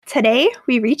Today,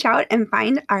 we reach out and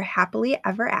find our happily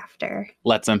ever after.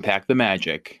 Let's unpack the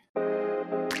magic.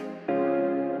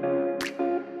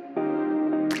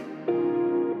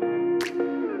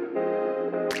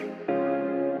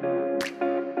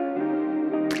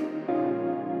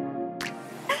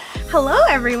 Hello,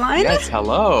 everyone. Yes,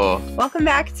 hello. Welcome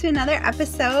back to another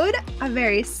episode, a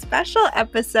very special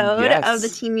episode of the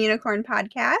Team Unicorn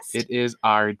podcast. It is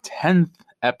our 10th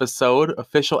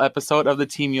official episode of the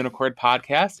Team Unicorn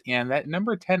podcast, and that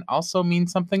number 10 also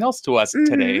means something else to us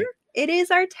today. It is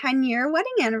our 10-year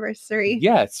wedding anniversary.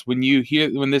 Yes, when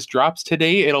this drops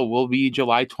today, will be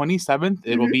July 27th.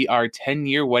 It will be our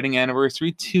 10-year wedding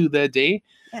anniversary to the day.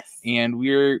 Yes. And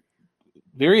we're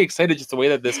very excited just the way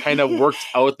that this kind of worked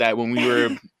out, that when we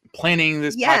were planning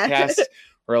this podcast,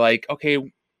 we're like, okay,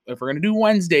 if we're going to do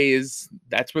Wednesdays,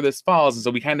 that's where this falls. And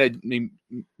so we kind of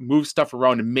move stuff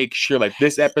around to make sure like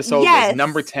this episode is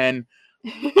number 10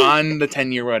 on the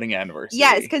 10-year wedding anniversary.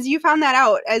 Yes, because you found that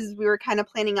out as we were kind of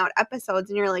planning out episodes,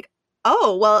 and you're like,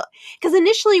 oh, well, because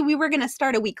initially we were going to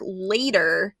start a week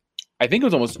later. I think it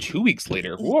was almost 2 weeks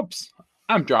later. Whoops.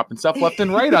 I'm dropping stuff left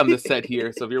and right on the set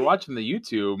here. So if you're watching the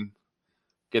YouTube,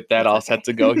 get that all set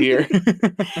to go here.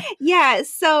 Yeah,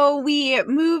 so we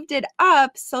moved it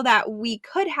up so that we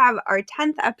could have our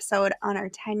 10th episode on our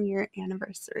 10-year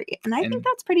anniversary. And I think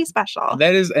that's pretty special.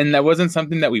 That wasn't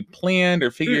something that we planned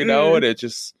or figured out. It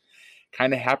just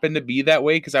kind of happened to be that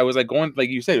way, because I was like like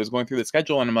you said, it was going through the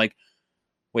schedule, and I'm like,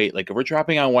 wait, like if we're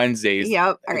dropping on Wednesdays.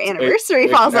 Yep, our anniversary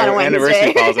falls on a Wednesday.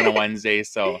 Anniversary falls on a Wednesday,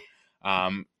 so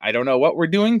I don't know what we're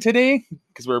doing today,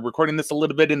 because we're recording this a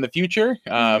little bit in the future,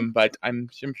 but I'm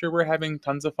sure we're having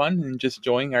tons of fun and just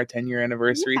enjoying our 10-year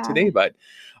anniversary today. But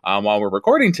while we're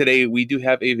recording today, we do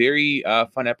have a very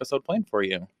fun episode planned for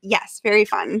you. Yes, very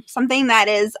fun. Something that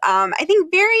is, I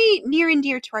think, very near and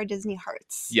dear to our Disney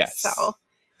hearts. Yes. So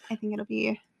I think it'll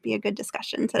be a good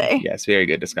discussion today. Yes, very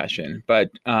good discussion. But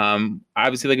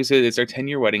obviously, like I said, it's our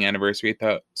 10-year wedding anniversary.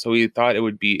 So we thought it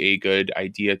would be a good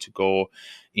idea to go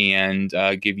and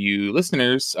give you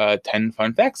listeners 10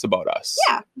 fun facts about us.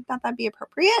 Yeah, I thought that'd be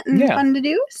appropriate and fun to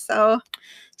do. So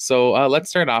let's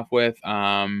start off with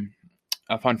a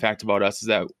fun fact about us is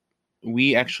that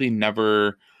we actually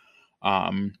never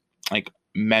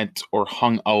met or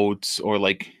hung out, or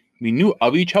we knew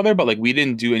of each other, but we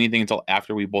didn't do anything until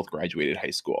after we both graduated high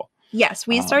school. Yes,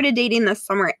 we started dating this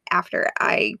summer after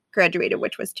I graduated,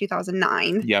 which was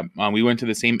 2009. Yep. We went to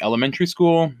the same elementary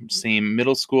school, same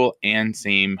middle school, and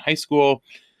same high school.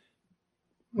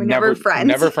 We're never friends.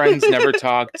 Never friends, never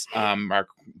talked. Our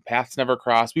paths never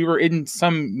crossed. We were in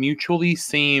some mutually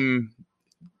same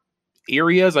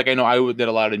areas. I know I did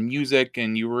a lot of music,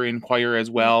 and you were in choir as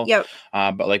well. Yep.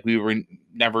 But we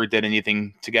never did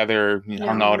anything together,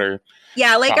 hung out or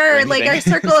our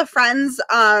circle of friends.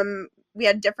 We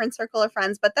had a different circle of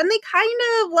friends, but then they kind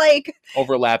of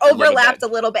overlapped a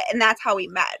little bit, and that's how we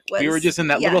met. We were just in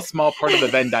that little small part of the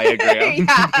Venn diagram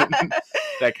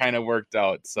that kind of worked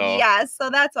out. So so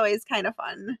that's always kind of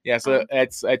fun. Yeah, so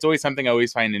it's always something I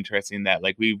always find interesting, that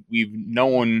we've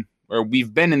known, or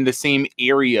we've been in the same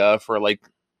area for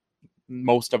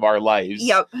most of our lives.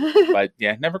 Yep. But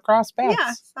never crossed paths.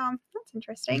 Yeah, so that's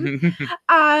interesting.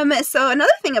 So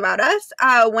another thing about us,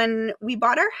 when we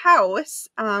bought our house,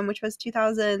 which was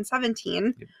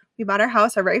 2017, we bought our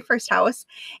house, our very first house,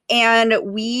 and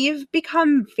we've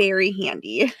become very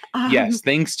handy. Yes,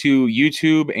 thanks to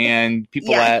YouTube and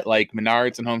people at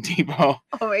Menards and Home Depot.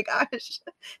 Oh my gosh,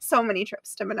 so many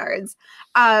trips to Menards.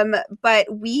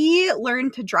 But we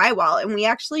learned to drywall, and we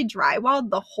actually drywalled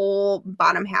the whole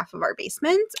bottom half of our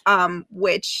basement,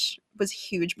 which was a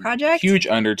huge project. Huge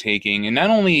undertaking. And not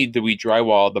only did we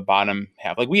drywall the bottom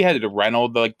half, we had to reno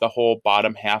the whole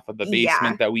bottom half of the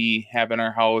basement that we have in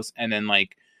our house, and then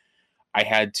I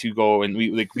had to go and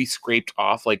we scraped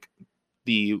off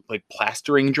the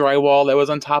plastering drywall that was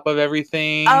on top of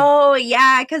everything. Oh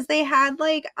yeah, because they had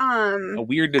a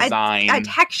weird design. A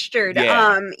textured.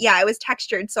 It was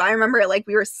textured. So I remember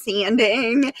we were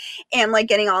sanding and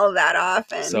getting all of that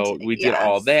off. And so we did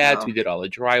all that. So. We did all the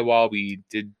drywall. We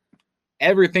did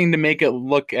everything to make it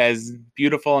look as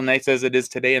beautiful and nice as it is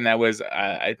today, and that was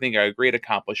I think a great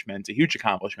accomplishment, a huge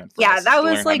accomplishment for us that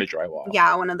was to learn how to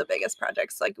drywall. One of the biggest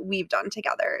projects we've done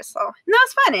together. So and that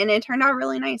was fun, and it turned out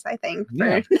really nice, I think,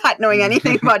 for not knowing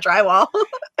anything about drywall.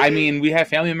 I mean, we have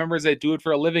family members that do it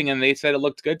for a living, and they said it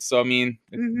looked good, so I mean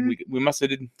we must have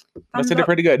did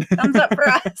pretty good. Thumbs up for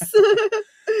us.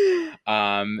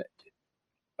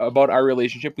 About our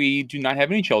relationship, we do not have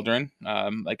any children.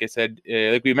 Like I said,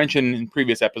 like we mentioned in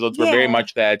previous episodes, we're very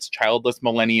much that childless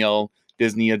millennial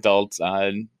Disney adult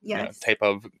type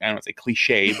of, I don't want to say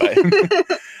cliche,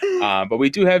 but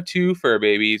we do have 2 fur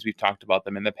babies. We've talked about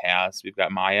them in the past. We've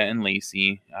got Maya and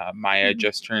Lacey. Maya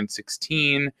just turned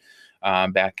 16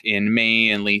 back in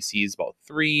May, and Lacey's about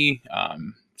 3.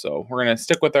 So we're going to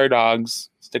stick with our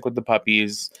dogs, stick with the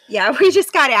puppies. Yeah, we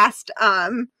just got asked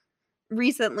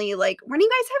recently, like, when are you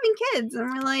guys having kids? And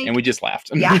we're like... And we just laughed.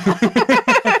 Yeah.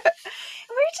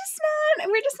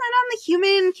 We're just not on the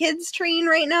human kids train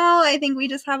right now. I think we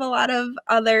just have a lot of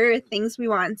other things we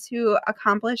want to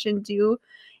accomplish and do.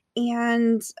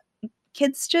 And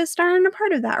kids just aren't a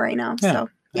part of that right now. Yeah. So,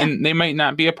 yeah. And they might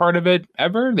not be a part of it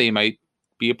ever. They might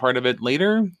be a part of it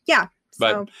later. Yeah.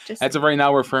 But as of right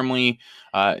now, we're firmly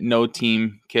no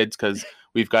team kids because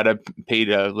we've got to pay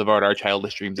to live out our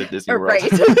childish dreams at Disney World.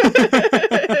 Right.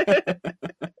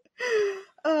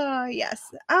 Yes.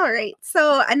 All right.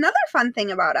 So another fun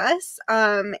thing about us,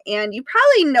 and you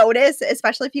probably notice,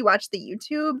 especially if you watch the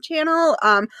YouTube channel,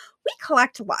 we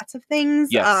collect lots of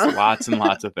things. Yes, lots and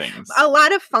lots of things. A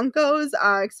lot of Funkos,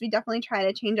 because we definitely try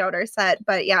to change out our set.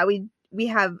 But yeah, we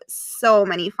have so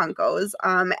many Funkos.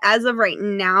 As of right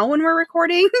now, when we're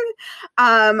recording,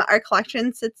 our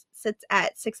collection sits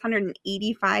at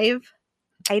 685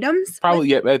 items. Probably,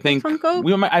 yeah. I think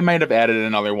Funko. I might have added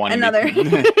another one. Another.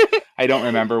 I don't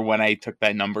remember when I took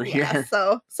that number here.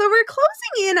 So we're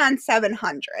closing in on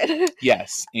 700.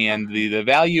 Yes, and the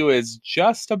value is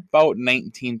just about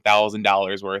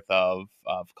 $19,000 worth of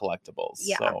collectibles.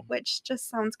 Yeah, so. Which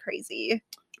just sounds crazy.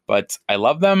 But I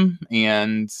love them,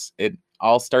 and it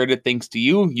all started thanks to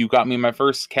you. You got me my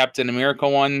first Captain America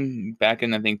one back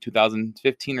in, I think,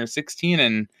 2015 or 16,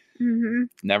 and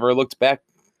never looked back.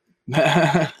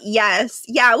 Yes.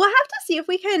 Yeah, we'll have to see if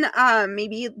we can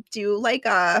maybe do like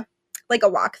a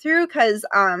walkthrough, because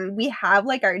we have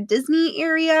like our Disney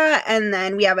area, and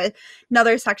then we have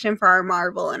another section for our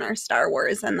Marvel and our Star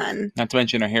Wars, and then not to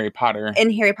mention our Harry Potter.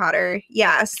 And Harry Potter,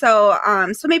 yeah. So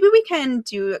maybe we can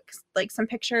do like some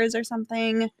pictures or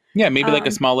something. Yeah, maybe like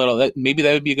a small little. Maybe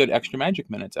that would be a good Extra Magic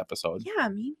Minutes episode. Yeah,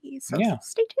 maybe. So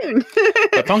stay tuned.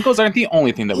 But Funkos aren't the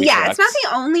only thing that we collect. It's not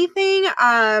the only thing.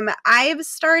 I've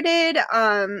started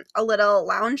a little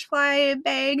Loungefly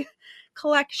bag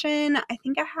collection. I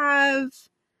think I have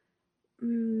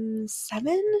 7.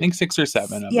 I think 6 or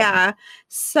 7 of them.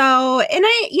 So, and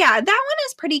that one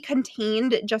is pretty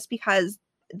contained just because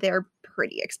they're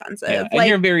pretty expensive. Yeah, and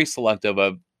you're very selective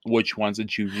of which ones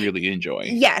that you really enjoy.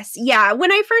 Yes. Yeah.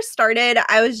 When I first started,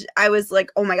 I was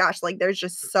like, oh my gosh, like there's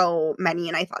just so many,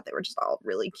 and I thought they were just all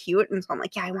really cute. And so I'm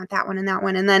like, yeah, I want that one and that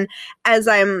one. And then as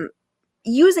I'm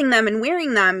using them and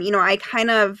wearing them, I kind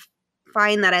of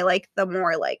find that I like the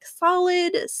more like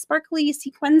solid, sparkly,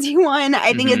 sequensy one.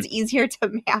 I think it's easier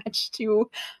to match to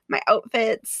my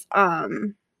outfits.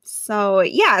 So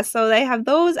they have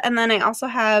those, and then I also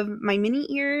have my mini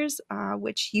ears,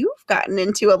 which you've gotten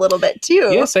into a little bit too.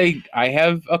 Yes, I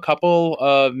have a couple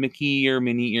of Mickey or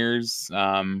mini ears.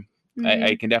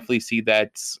 I can definitely see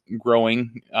that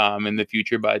growing in the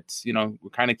future, but we're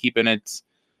kind of keeping it.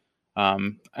 I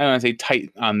don't want to say tight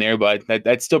on there, but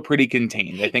that's still pretty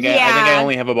contained. I think I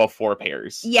only have about 4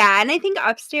 pairs. Yeah, and I think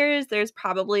upstairs there's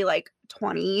probably like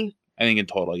 20. I think in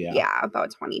total, yeah. Yeah, about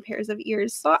 20 pairs of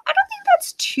ears. So I don't think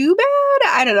that's too bad.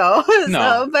 I don't know.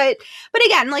 No. But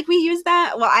again, like we use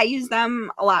that. Well, I use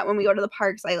them a lot when we go to the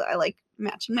parks. I like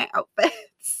matching my outfits.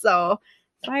 So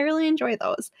I really enjoy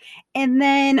those. And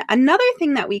then another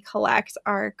thing that we collect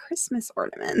are Christmas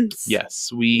ornaments.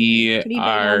 Yes, we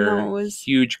are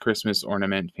huge Christmas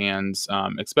ornament fans,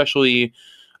 especially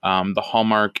the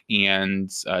Hallmark and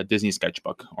Disney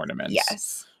sketchbook ornaments.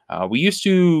 Yes. We used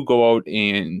to go out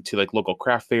into like local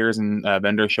craft fairs and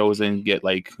vendor shows and get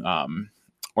like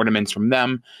ornaments from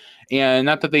them. And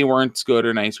not that they weren't good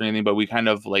or nice or anything, but we kind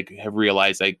of like have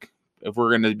realized like if we're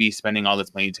going to be spending all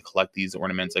this money to collect these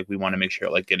ornaments, like we want to make sure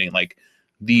like getting like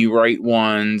the right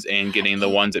ones and getting the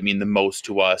ones that mean the most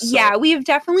to us. So. Yeah, we've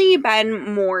definitely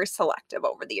been more selective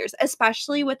over the years,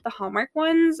 especially with the Hallmark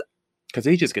ones. Because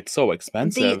they just get so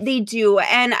expensive. They do.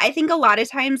 And I think a lot of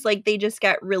times, like, they just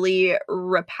get really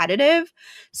repetitive.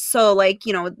 So, like,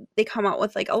 they come out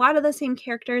with, like, a lot of the same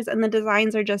characters, and the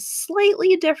designs are just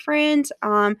slightly different. It's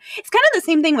kind of the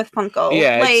same thing with Funko.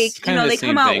 Yeah, like, they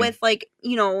come out with, like,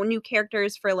 new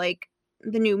characters for, like,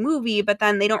 the new movie, but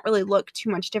then they don't really look too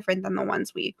much different than the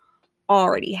ones we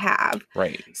already have.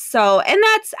 Right. So, and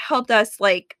that's helped us,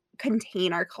 like,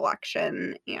 contain our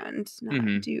collection and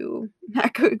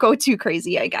not go too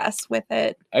crazy, I guess, with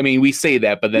it. I mean, we say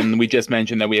that, but then we just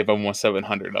mentioned that we have almost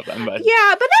 700 of them. But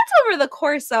yeah, but that's over the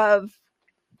course of,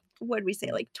 what did we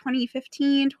say, like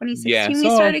 2015, 2016 we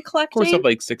started collecting? Course of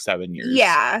like 6-7 years.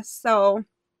 Yeah, so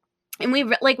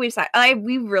And like we've said,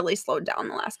 we've really slowed down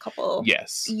the last couple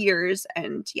years,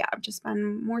 and I've just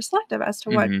been more selective as to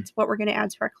what we're going to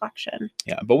add to our collection.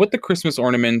 Yeah, but with the Christmas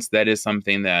ornaments, that is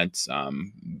something that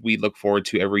we look forward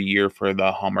to every year for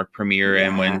the Hallmark premiere,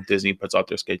 and when Disney puts out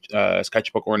their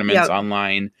sketchbook ornaments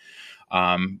online.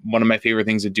 One of my favorite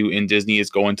things to do in Disney is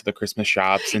go into the Christmas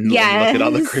shops and look at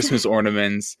all the Christmas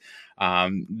ornaments.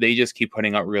 They just keep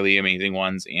putting out really amazing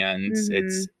ones, and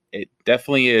it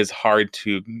definitely is hard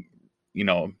to,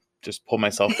 just pull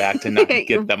myself back to not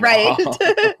get them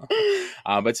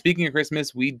all. But speaking of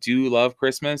Christmas, we do love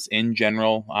Christmas in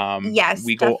general.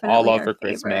 We go all out for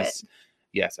Christmas.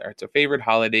 Yes, it's our favorite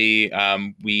holiday.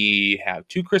 We have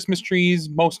 2 Christmas trees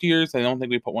most years. I don't think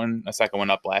we put a second one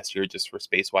up last year just for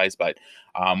space wise, but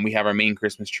we have our main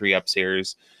Christmas tree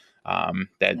upstairs.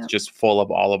 That's just full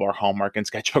of all of our Hallmark and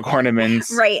sketchbook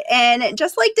ornaments. Right. And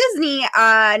just like Disney,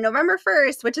 November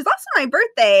 1st, which is also my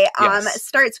birthday,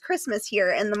 starts Christmas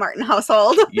here in the Martin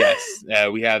household. Yes.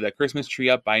 We have the Christmas tree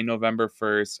up by November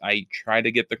 1st. I try to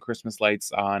get the Christmas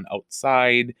lights on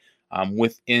outside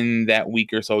within that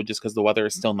week or so, just because the weather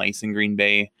is still nice in Green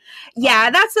Bay. Yeah,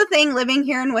 that's the thing. Living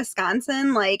here in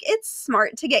Wisconsin, like, it's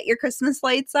smart to get your Christmas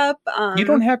lights up. You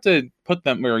don't have to put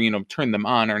them or turn them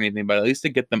on or anything, but at least to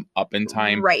get them up in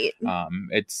time. Right.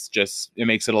 It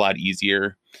makes it a lot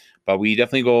easier. But we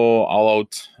definitely go all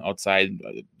outside.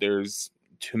 There's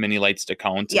too many lights to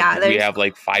count. Yeah, we have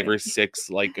like 5 or 6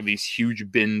 like these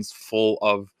huge bins full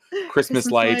of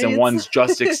Christmas lights, and one's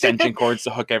just extension cords to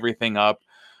hook everything up.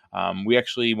 We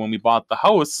actually, when we bought the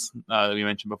house that we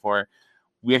mentioned before,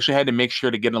 we actually had to make sure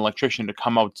to get an electrician to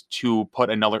come out to put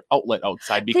another outlet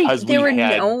outside because there were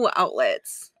no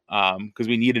outlets. Because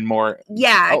we needed more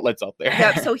outlets out there.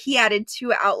 Yep. So he added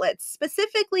 2 outlets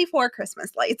specifically for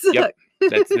Christmas lights. Yep.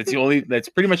 That's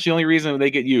pretty much the only reason they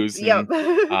get used. Yep.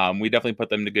 And, we definitely put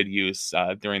them to good use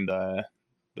during the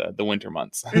winter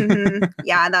months.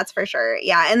 Yeah, that's for sure.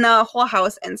 Yeah, and the whole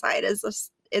house inside is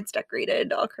just, it's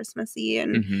decorated all Christmassy,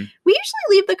 and we usually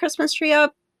leave the Christmas tree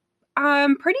up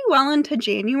pretty well into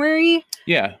January.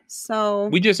 Yeah. So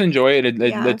we just enjoy it.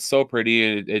 It's so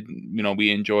pretty.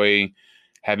 We enjoy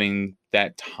having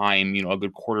that time, a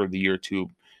good quarter of the year to,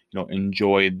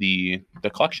 enjoy the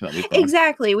collection that we've grown.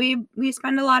 Exactly. We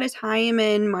spend a lot of time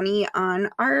and money on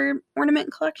our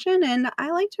ornament collection, and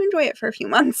I like to enjoy it for a few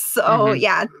months. So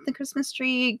yeah, the Christmas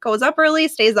tree goes up early,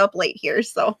 stays up late here.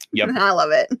 So I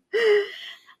love it.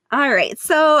 All right.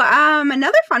 So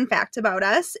another fun fact about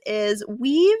us is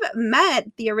we've met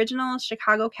the original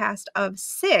Chicago cast of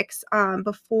 6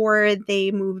 before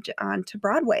they moved on to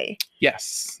Broadway.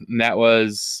 Yes. And that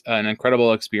was an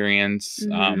incredible experience.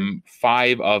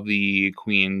 5 of the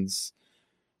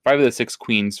 6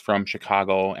 queens from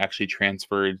Chicago actually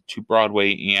transferred to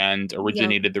Broadway and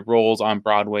originated the roles on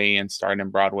Broadway and starred in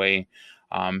Broadway.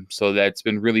 So that's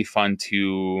been really fun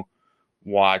to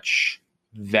watch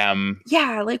them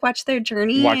watch their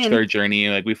journey.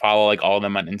 Like, we follow like all of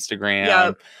them on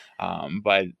Instagram.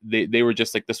 But they were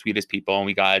just like the sweetest people, and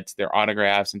we got their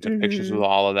autographs and took pictures with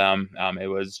all of them. It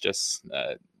was just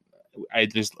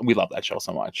we love that show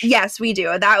so much. Yes, we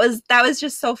do. That was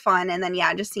just so fun. And then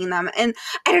just seeing them, and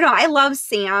I don't know, I love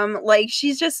Sam. Like,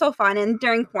 she's just so fun. And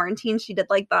during quarantine she did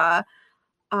like the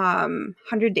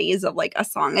 100 days of like a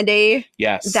song a day.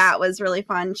 Yes, that was really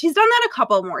fun. She's done that a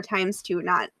couple more times too,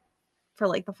 not for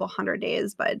like the full 100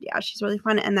 days, but yeah, she's really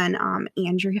fun. And then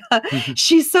Andrea,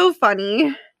 she's so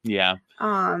funny. Yeah.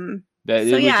 We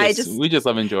just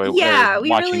love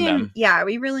watching them. Yeah,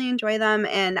 we really enjoy them,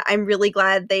 and I'm really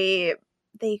glad they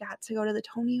got to go to the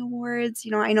Tony Awards.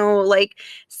 I know like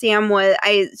Sam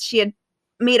she had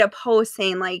made a post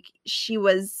saying like she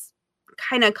was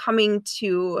kind of coming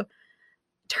to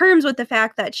terms with the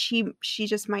fact that she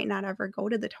just might not ever go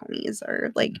to the Tonys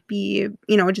or like be,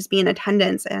 just be in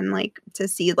attendance, and like to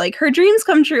see like her dreams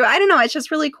come true. I don't know. It's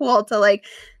just really cool to like,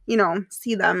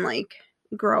 see them like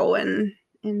grow and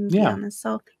be on this.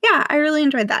 So yeah, I really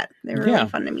enjoyed that. They were really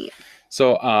fun to meet.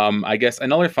 So I guess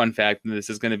another fun fact, and this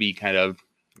is going to be kind of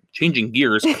changing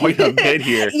gears quite a bit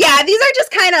here. Yeah, these are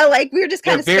just kind of like, we're just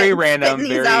kind of very random,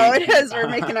 these out as we're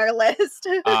making our list.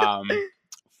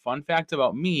 Fun fact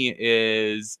about me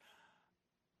is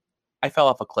I fell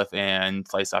off a cliff and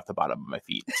sliced off the bottom of my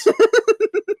feet.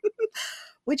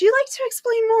 Would you like to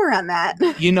explain more on that?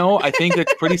 I think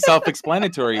it's pretty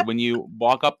self-explanatory. When you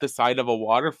walk up the side of a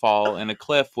waterfall and a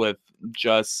cliff with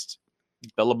just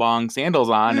Billabong sandals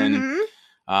on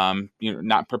and you're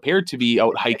not prepared to be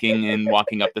out hiking and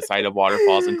walking up the side of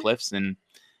waterfalls and cliffs, and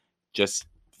just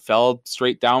fell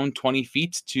straight down 20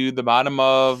 feet to the bottom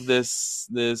of this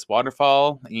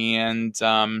waterfall, and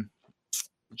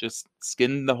just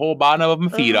skinned the whole bottom of my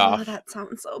feet off. That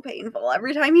sounds so painful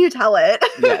every time you tell it.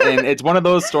 Yeah, and it's one of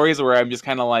those stories where I'm just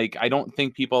kind of like, I don't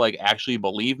think people like actually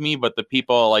believe me, but the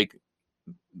people like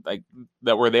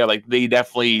that were there, like they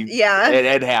definitely,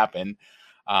 it happened.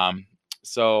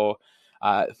 So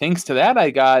thanks to that, I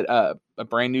got a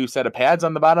brand new set of pads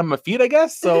on the bottom of my feet, I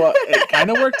guess. So it kind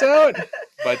of worked out.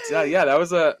 But yeah, that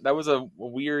was a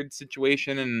weird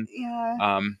situation, and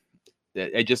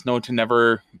I just know to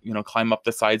never, climb up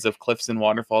the sides of cliffs and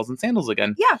waterfalls in sandals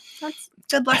again. Yeah, that's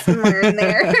a good lesson learned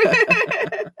there.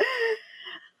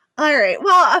 All right.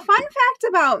 Well, a fun fact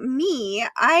about me,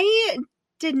 I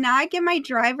did not get my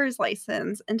driver's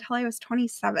license until I was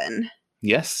 27.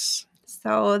 Yes.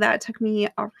 So that took me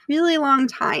a really long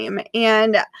time.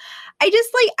 And I just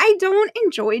I don't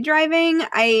enjoy driving.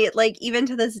 I even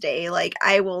to this day,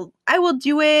 I will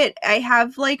do it. I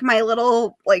have my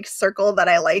little circle that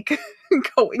I like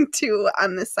going to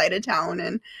on this side of town,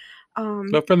 and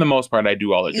but for the most part, I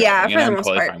do all the driving. Yeah, for and the I'm most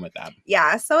totally part. fine with that.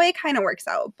 Yeah, so it kind of works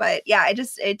out. But yeah,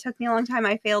 it took me a long time.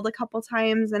 I failed a couple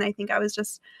times, and I think I was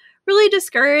just really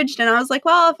discouraged. And I was like,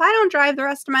 well, if I don't drive the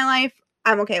rest of my life,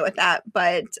 I'm okay with that.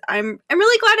 But I'm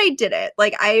really glad I did it.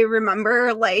 I remember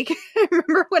I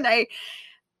remember when I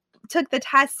took the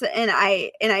test and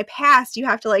I passed. You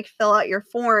have to fill out your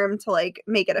form to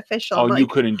make it official. Oh, you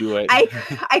couldn't do it.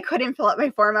 I couldn't fill out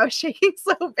my form. I was shaking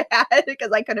so bad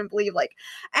because I couldn't believe I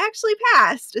actually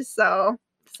passed. So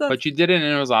but you did it, and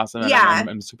it was awesome. And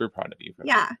I'm super proud of you for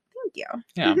that. Thank you.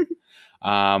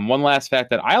 Yeah. One last fact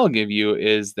that I'll give you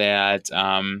is that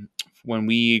when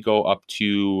we go up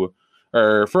to,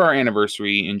 or for our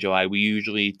anniversary in July, we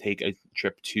usually take a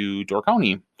trip to Door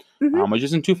County, which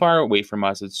isn't too far away from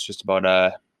us. It's just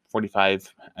about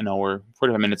 45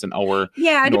 minutes an hour.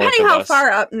 Yeah, depending how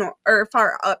far up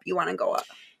far up you want to go up.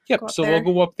 Yep. So we'll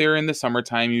go up there in the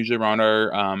summertime, usually around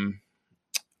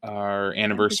our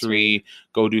anniversary,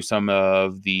 go do some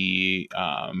of the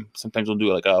sometimes we'll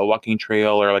do a walking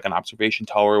trail or an observation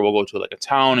tower. We'll go to a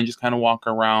town and just kind of walk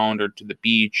around, or to the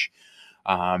beach.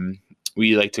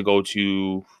 We like to go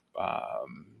to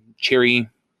cherry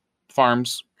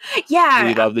farms. Yeah,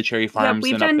 we love the cherry farms.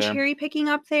 We've done cherry picking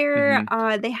up there.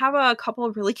 They have a couple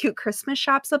of really cute Christmas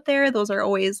shops up there. Those are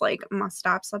always must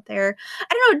stops up there.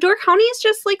 I don't know, Door County is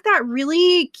just that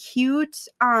really cute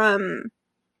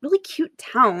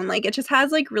town. It just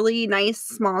has really nice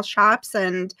small shops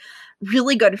and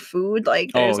really good food.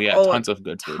 There's tons of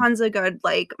good food. Tons of good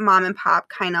mom and pop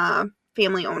kind of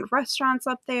family owned restaurants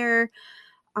up there.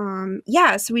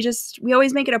 So we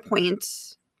always make it a point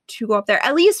to go up there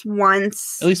at least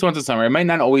once a summer. It might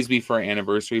not always be for our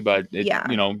anniversary, but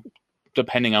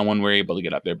depending on when we're able to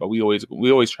get up there. But we always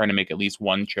try to make at least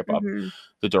one trip up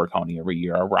the Door County every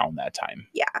year around that time.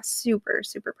 Yeah, super,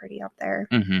 super pretty up there.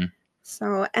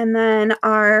 So, and then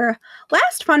our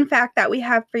last fun fact that we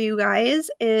have for you guys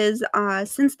is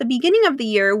since the beginning of the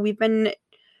year, we've been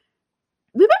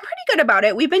pretty good about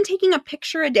it. We've been taking a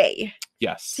picture a day.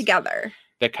 Yes. Together.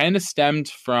 That kind of stemmed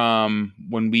from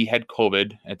when we had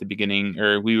COVID at the beginning,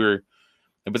 or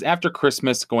it was after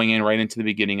Christmas going in right into the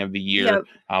beginning of the year.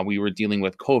 Yep. We were dealing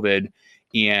with COVID,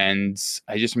 and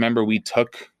I just remember we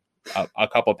took a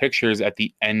couple pictures at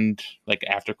the end,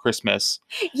 after Christmas.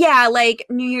 Yeah,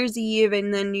 New Year's Eve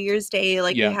and then New Year's Day,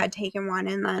 we had taken one,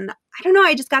 and then I don't know,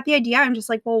 I just got the idea. I'm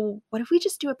just well, what if we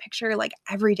just do a picture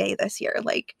every day this year?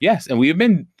 Yes, and we've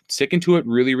been sticking to it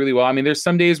really, really well. I mean, there's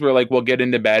some days where we'll get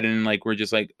into bed and we're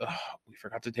just we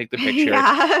forgot to take the picture.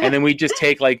 And then we just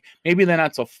take maybe the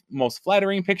not so most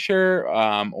flattering picture,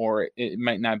 or it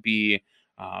might not be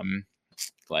the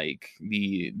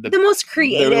most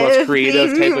creative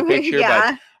type of picture.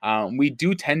 But we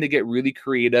do tend to get really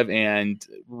creative and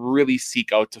really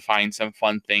seek out to find some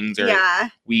fun things. Or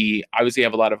we obviously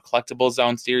have a lot of collectibles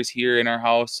downstairs here in our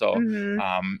house, so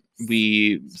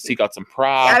we seek out some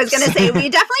props. Yeah, I was gonna say we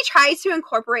definitely try to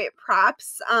incorporate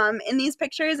props in these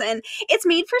pictures, and it's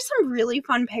made for some really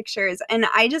fun pictures. And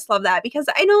I just love that, because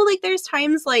I know there's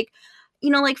times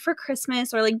for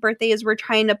Christmas or birthdays, we're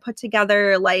trying to put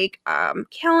together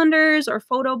calendars or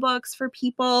photo books for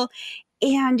people,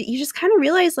 and you just kind of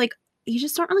realize you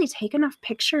just don't really take enough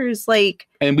pictures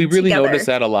and we really noticed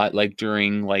that a lot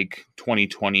during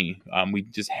 2020. We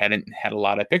just hadn't had a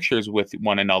lot of pictures with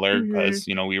one another because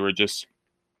we were just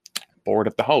bored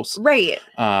at the house, right?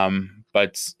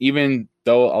 But even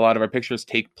though a lot of our pictures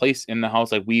take place in the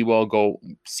house, we will go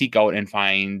seek out and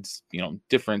find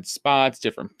different spots,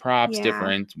 different props,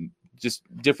 different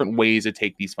ways to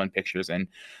take these fun pictures, and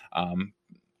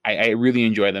I really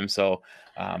enjoy them. So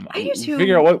I do too.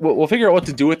 We'll figure out what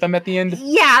to do with them at the end.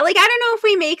 Yeah, like I don't know if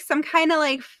we make some kind of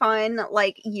like fun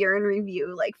like year in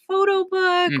review like photo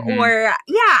book or I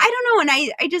don't know. And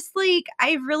I just like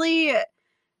I really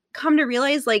come to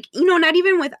realize like, you know, not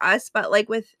even with us, but like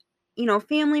with, you know,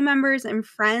 family members and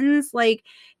friends, like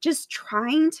just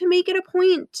trying to make it a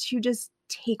point to just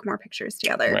take more pictures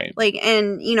together. Right. Like,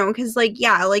 and you know, because like,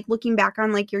 yeah, like looking back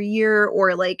on like your year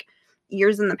or like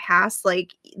years in the past,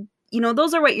 like, you know,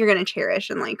 those are what you're going to cherish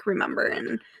and like remember.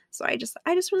 And so I just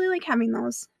really like having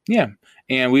those. Yeah.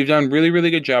 And we've done really, really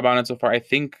good job on it so far. I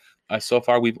think so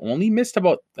far we've only missed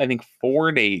about, I think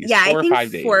 4 days. Yeah, I think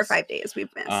 5 days. 4 or 5 days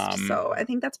we've missed. So I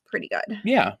think that's pretty good.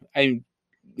 Yeah. And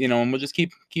we'll just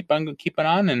keep on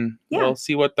and we'll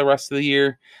see what the rest of the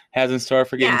year has in store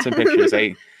for getting some pictures.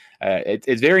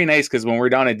 It's very nice because when we're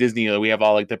down at Disney, we have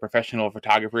all like the professional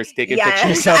photographers taking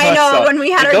pictures of us. I know, when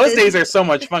we had those days are so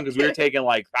much fun because we were taking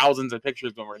like thousands of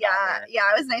pictures when we're down there. Yeah,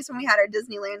 it was nice when we had our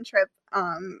Disneyland trip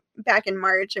back in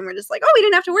March and we're just like, oh, we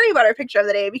didn't have to worry about our picture of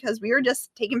the day because we were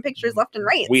just taking pictures left and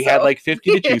right. We had like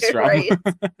 50 to choose from. Right.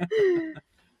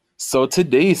 So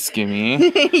today,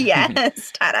 Skimmy,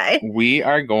 yes, tie-dye, we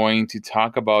are going to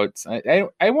talk about,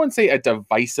 I won't say a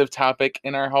divisive topic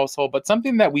in our household, but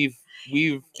something that we've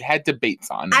had debates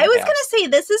on. I was going to say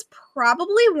this is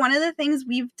probably one of the things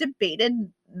we've debated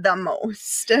the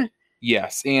most.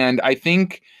 Yes, and I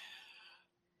think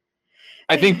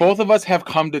both of us have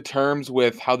come to terms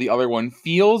with how the other one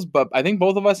feels, but I think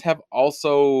both of us have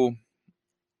also,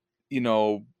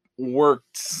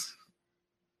 worked.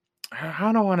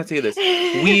 How do I want to say this?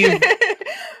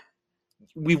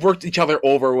 We've worked each other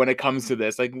over when it comes to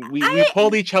this. Like we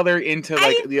pulled each other into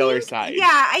the other side. Yeah,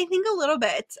 I think a little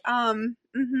bit.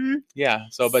 Yeah.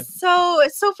 So for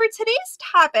today's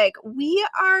topic, we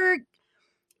are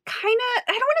kind of,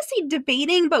 I don't want to say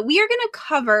debating, but we are going to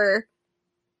cover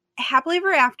Happily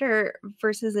Ever After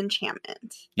versus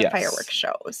Enchantment, the fireworks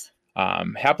shows.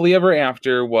 Happily Ever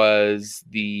After was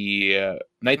the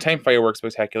nighttime fireworks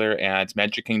spectacular at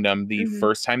Magic Kingdom the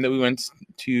first time that we went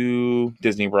to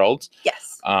Disney World.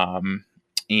 Yes.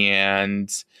 And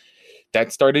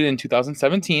that started in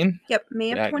 2017. Yep,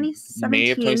 May of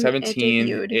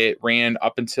 2017. It ran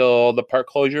up until the park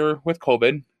closure with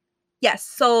COVID. Yes.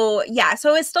 So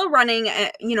it's still running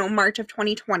at, March of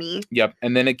 2020. Yep.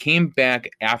 And then it came back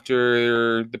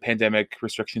after the pandemic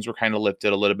restrictions were kind of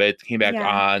lifted a little bit. It came back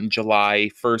on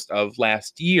July 1st of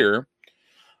last year,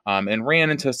 and ran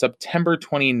until September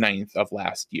 29th of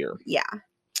last year. Yeah.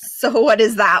 So what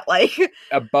is that like?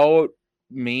 About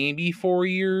maybe 4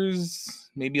 years,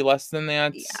 maybe less than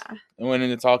that. Yeah. When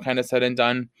it's all kind of said and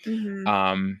done.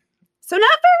 Mm-hmm. So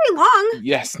not very long.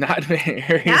 Yes, not very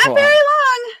long. Not very long.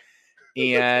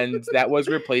 And that was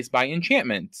replaced by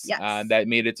Enchantment. Yes. That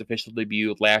made its official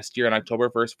debut last year on October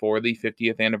 1st for the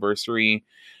 50th anniversary.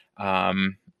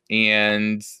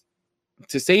 And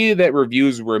to say that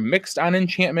reviews were mixed on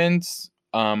Enchantment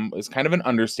is kind of an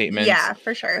understatement. Yeah,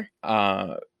 for sure.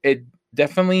 It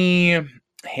definitely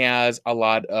has a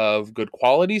lot of good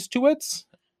qualities to it.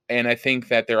 And I think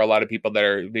that there are a lot of people that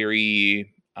are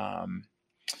very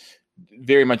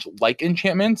much like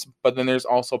Enchantment, but then there's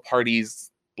also parties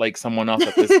like someone else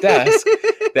at this desk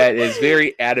that is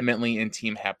very adamantly in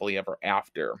Team Happily Ever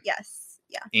After. Yes.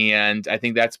 Yeah. And I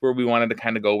think that's where we wanted to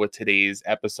kind of go with today's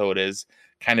episode, is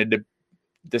kind of to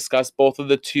discuss both of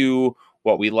the two,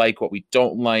 what we like, what we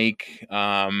don't like,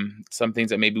 some things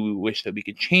that maybe we wish that we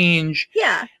could change.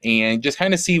 Yeah. And just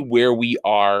kind of see where we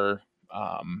are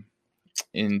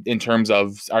in terms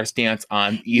of our stance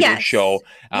on either show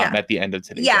at the end of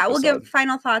today's episode. We'll give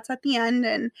final thoughts at the end.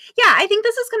 And I think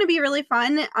this is going to be really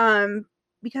fun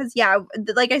because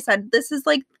like I said, this is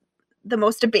like the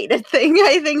most debated thing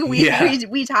I think we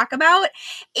talk about.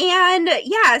 And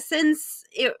since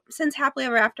Happily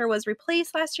Ever After was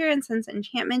replaced last year and since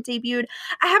Enchantment debuted,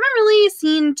 I haven't really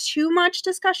seen too much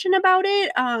discussion about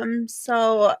it.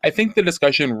 So I think the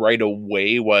discussion right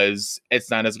away was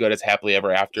it's not as good as Happily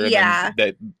Ever After. Yeah.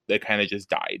 And that kind of just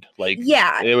died.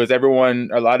 It was everyone,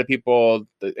 a lot of people,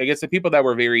 I guess the people that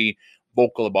were very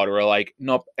vocal about it were like,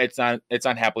 nope, it's not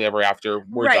Happily Ever After.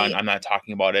 We're done. I'm not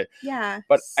talking about it. Yeah.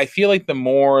 But I feel like the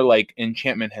more like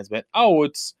Enchantment has been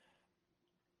out,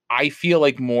 I feel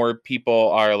like more people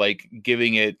are like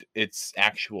giving it its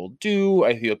actual due.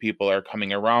 I feel people are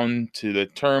coming around to the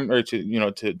term, or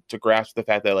to grasp the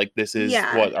fact that like this is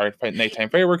what our nighttime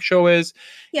fireworks show is.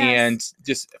 Yes. And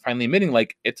just finally admitting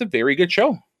like it's a very good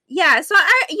show. Yeah. So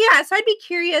I'd be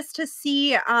curious to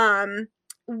see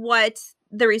what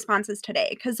the response is today,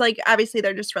 because like obviously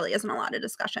there just really isn't a lot of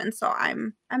discussion. So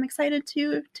I'm excited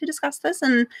to discuss this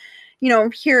and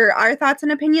hear our thoughts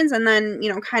and opinions, and then,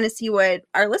 kind of see what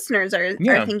our listeners are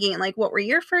thinking. Like, what were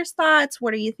your first thoughts?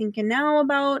 What are you thinking now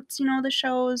about, the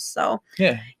shows? So,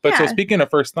 So speaking of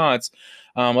first thoughts,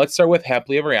 let's start with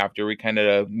Happily Ever After. We kind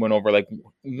of went over like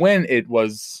when it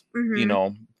was,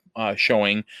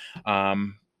 showing.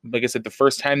 Like I said, the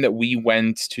first time that we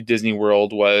went to Disney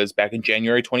World was back in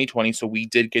January 2020. So we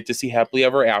did get to see Happily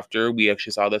Ever After. We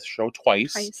actually saw this show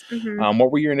twice.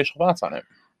 What were your initial thoughts on it?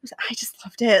 I just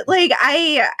loved it. Like,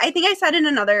 I think I said in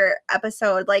another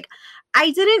episode, like,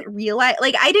 I didn't realize,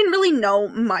 like, I didn't really know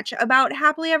much about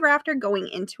Happily Ever After going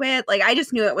into it. Like, I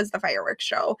just knew it was the fireworks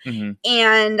show.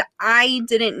 And I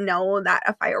didn't know that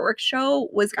a fireworks show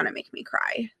was going to make me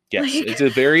cry. Yes, like, it's a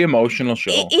very emotional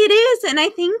show. It is. And I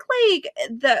think, like,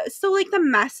 the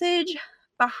message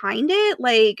behind it,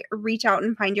 like, reach out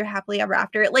and find your happily ever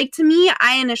after. Like, to me,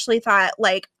 I initially thought,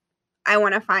 like, I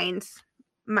want to find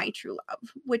my true love,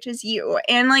 which is you.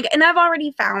 And I've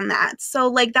already found that. So,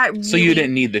 like, that really... So you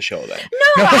didn't need the show then?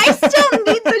 No, I still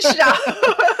need the show.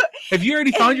 If you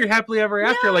already found your happily ever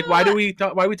after, no. Like, why are we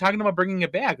talking about bringing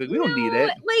it back? Like, we don't need it.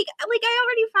 Like I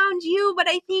already found you, but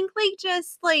I think, like,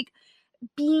 just, like,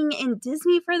 being in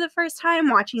Disney for the first time,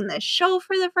 watching this show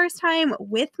for the first time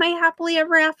with my happily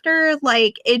ever after,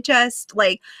 like, it just,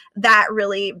 like, that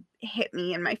really hit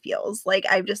me in my feels. Like,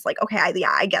 I'm just like, okay,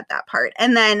 I get that part.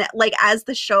 And then, like, as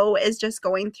the show is just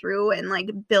going through and,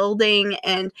 like, building,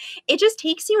 and it just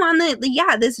takes you on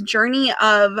this journey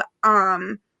of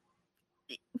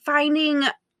finding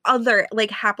other,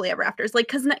 like, happily ever afters, like,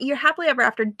 because your happily ever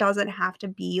after doesn't have to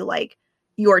be, like,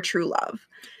 your true love.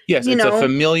 Yes, it's a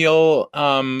familial,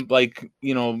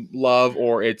 love,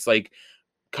 or it's like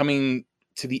coming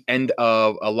to the end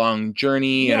of a long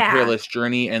journey and a peerless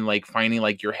journey, and like finding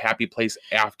like your happy place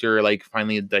after, like,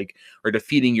 finally, like, or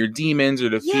defeating your demons, or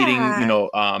defeating,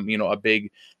 a big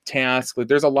task. Like,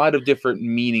 there's a lot of different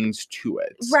meanings to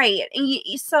it, right?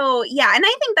 So and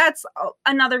I think that's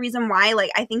another reason why,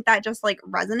 like, I think that just, like,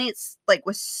 resonates, like,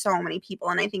 with so many people,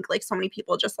 and I think, like, so many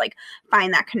people just, like,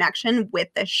 find that connection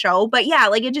with this show. But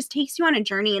like, it just takes you on a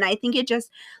journey, and I think it just,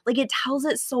 like, it tells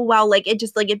it so well. Like, it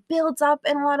just, like, it builds up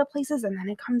in a lot of places, and then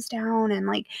it comes down, and,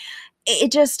 like,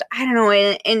 it just, I don't know.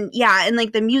 And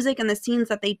like, the music and the scenes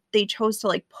that they chose to,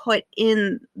 like, put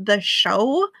in the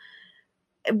show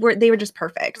they were just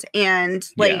perfect. And,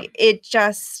 like, it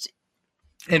just...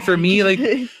 And for me, like,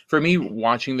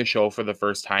 watching the show for the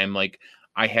first time, like,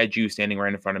 I had you standing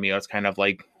right in front of me. I was kind of,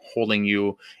 like, holding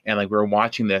you, and, like, we were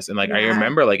watching this, and, like, I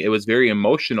remember, like, it was very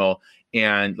emotional.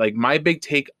 And, like, my big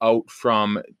take out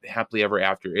from Happily Ever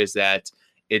After is that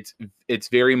it's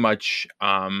very much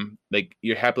like,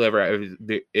 your happily ever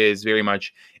after is very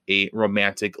much a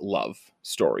romantic love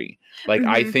story. Like, when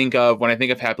I think of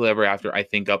happily ever after, I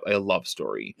think of a love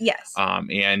story. Yes.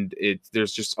 And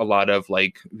there's just a lot of,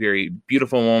 like, very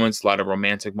beautiful moments, a lot of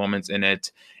romantic moments in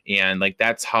it, and, like,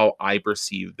 that's how I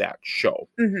perceive that show.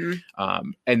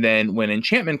 And then when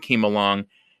Enchantment came along,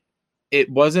 it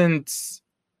wasn't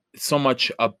so much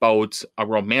about a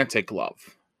romantic love,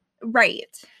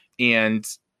 right? And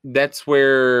that's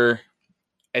where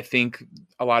I think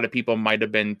a lot of people might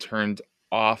have been turned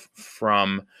off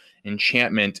from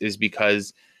Enchantment, is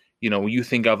because, you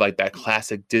think of, like, that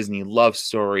classic Disney love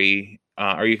story,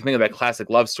 or you can think of that classic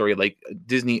love story, like,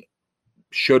 Disney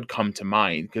should come to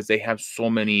mind, because they have so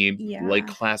many like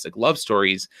classic love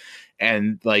stories,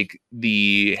 and, like,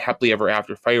 the Happily Ever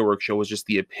After fireworks show was just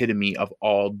the epitome of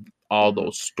all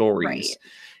those stories.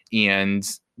 And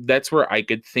that's where I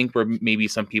could think where maybe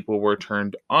some people were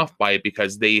turned off by it,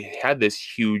 because they had this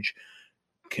huge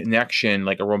connection,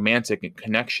 like a romantic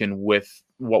connection with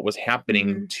what was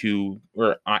happening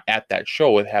at that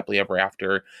show with Happily Ever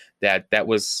After, that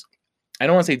was, I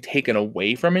don't want to say taken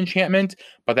away from Enchantment,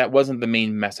 but that wasn't the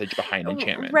main message behind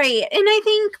Enchantment. Right. And I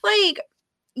think, like,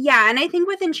 and I think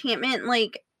with Enchantment,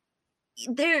 like,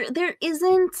 there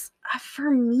isn't, for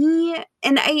me,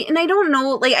 and I don't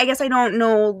know, like, I guess I don't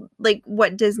know, like,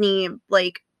 what Disney,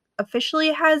 like,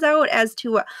 officially has out as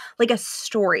to like a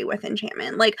story with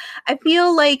Enchantment. Like, I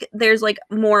feel like there's, like,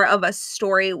 more of a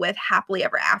story with Happily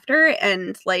Ever After,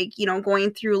 and, like,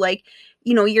 going through, like,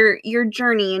 your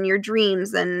journey and your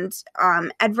dreams, and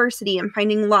adversity, and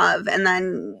finding love, and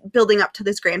then building up to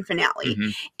this grand finale.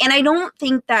 And I don't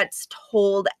think that's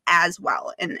told as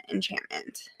well in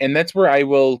Enchantment. And that's where I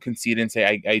will concede and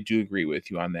say I do agree with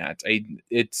you on that.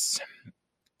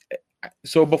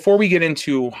 So before we get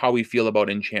into how we feel about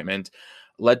Enchantment,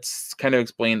 let's kind of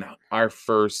explain our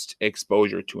first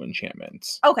exposure to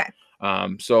Enchantment. Okay.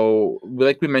 So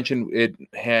like we mentioned, it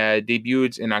had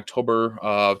debuted in October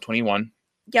of 21.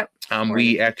 Yep.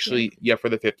 We actually, for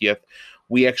the 50th,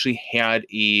 we actually had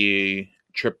a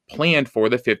trip planned for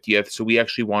the 50th. So we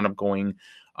actually wound up going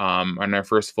on our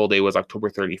first full day was October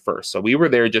 31st. So we were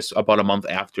there just about a month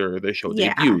after the show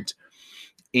debuted.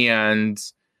 And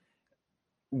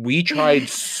we tried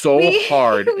so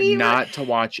hard not to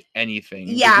watch anything.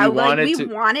 Yeah, we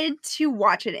wanted to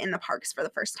watch it in the parks for the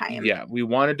first time. Yeah, we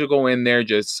wanted to go in there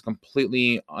just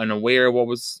completely unaware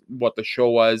what the show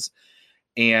was.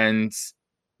 And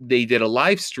they did a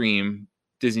live stream.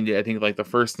 Disney did, I think, like the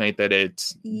first night that it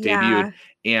debuted.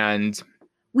 And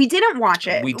we didn't watch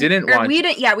it. We didn't watch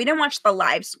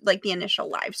the initial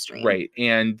live stream. Right.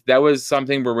 And that was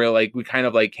something where we kind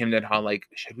of like hemmed and hawed, like,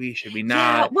 should we not?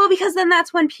 Yeah, well, because then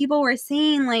that's when people were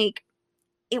saying like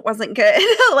it wasn't good.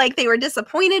 Like they were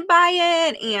disappointed by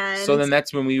it. And so then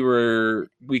that's when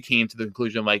we came to the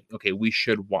conclusion, like, okay, we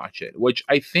should watch it, which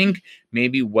I think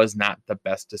maybe was not the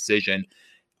best decision.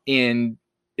 And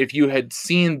if you had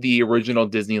seen the original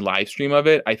Disney live stream of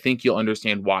it, I think you'll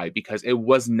understand why, because it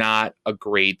was not a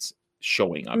great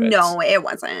showing of it. No, it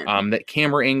wasn't. The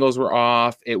camera angles were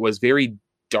off. It was very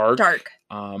dark.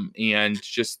 And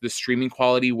just the streaming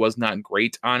quality was not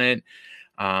great on it.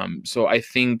 So I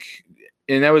think,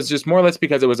 and that was just more or less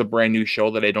because it was a brand new show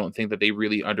that I don't think that they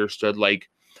really understood like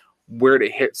where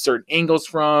to hit certain angles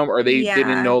from, or they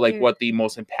didn't know like what the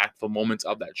most impactful moments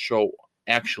of that show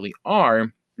actually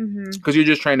are. Because you're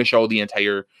just trying to show the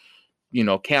entire,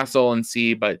 castle and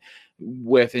see. But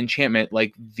with Enchantment,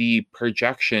 like the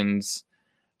projections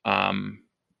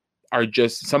are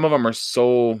just, some of them are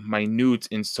so minute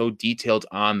and so detailed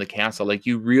on the castle. Like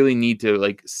you really need to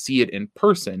like see it in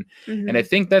person. And I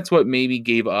think that's what maybe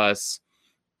gave us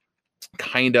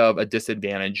kind of a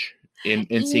disadvantage in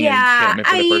seeing Enchantment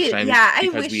for the first time,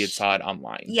 because we had saw it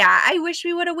online. Yeah, I wish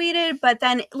we would have waited, but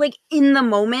then like in the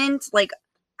moment, like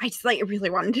I just I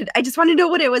just wanted to know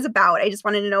what it was about. I just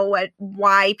wanted to know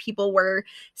why people were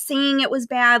saying it was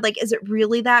bad. Like, is it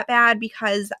really that bad?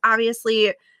 Because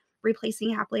obviously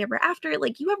replacing Happily Ever After,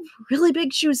 like you have really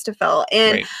big shoes to fill.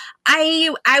 And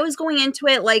I was going into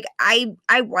it like I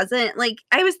wasn't like,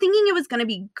 I was thinking it was going to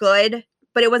be good,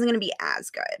 but it wasn't going to be as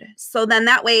good. So then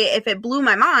that way, if it blew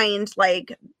my mind,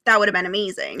 like that would have been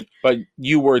amazing. But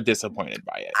you were disappointed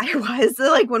by it. I was.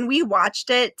 Like when we watched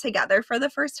it together for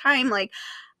the first time, like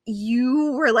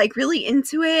you were like really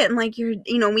into it, and like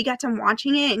we got to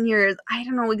watching it, and I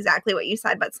don't know exactly what you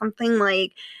said, but something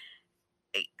like,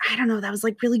 I don't know, that was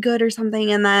like really good or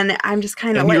something. And then I'm just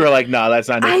kind of like, you were like, no, that's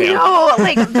not. I know,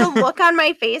 like the look on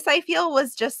my face, I feel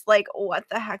was just like, what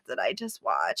the heck did I just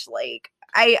watch? Like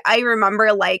I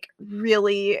remember like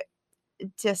really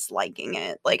disliking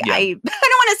it. Like I don't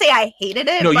want to say I hated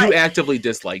it. No, you actively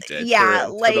disliked it.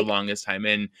 For the longest time,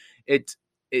 and it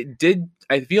did.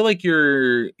 I feel like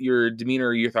your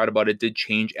demeanor, your thought about it did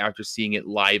change after seeing it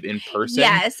live in person.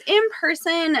 Yes, in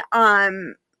person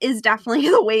is definitely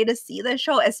the way to see the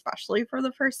show, especially for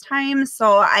the first time.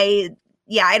 So I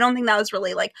don't think that was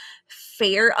really like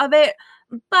fair of it.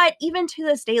 But even to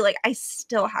this day, like I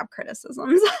still have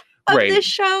criticisms of this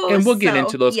show, and we'll get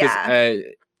into those.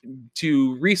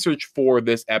 To research for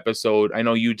this episode, I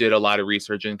know you did a lot of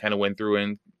research and kind of went through,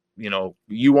 and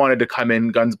you wanted to come in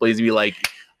guns blazing, be like,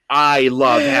 I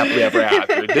love Happily Ever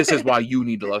After. This is why you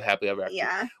need to love Happily Ever After.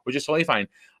 Yeah, which is totally fine.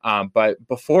 But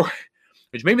before,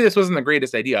 which maybe this wasn't the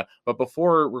greatest idea, but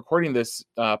before recording this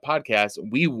podcast,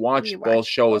 we watched both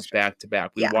shows back to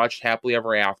back. We watched Happily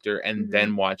Ever After and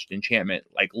then watched Enchantment,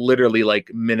 like literally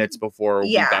like minutes before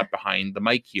we got behind the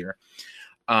mic here.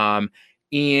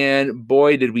 And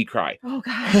boy, did we cry. Oh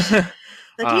gosh.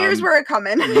 The tears were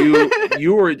coming.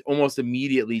 you were almost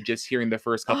immediately just hearing the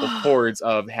first couple chords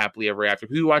of Happily Ever After.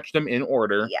 We watched them in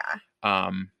order. Yeah.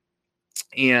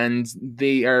 And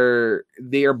they are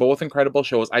both incredible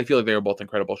shows. I feel like they are both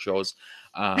incredible shows.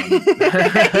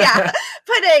 Yeah.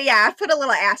 Put a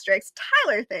little asterisk.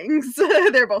 Tyler thinks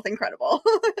they're both incredible.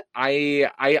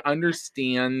 I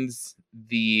understand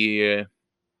the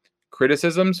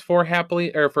criticisms for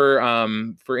Enchantment.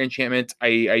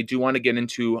 I do want to get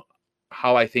into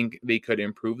how I think they could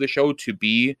improve the show to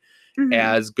be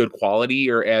as good quality,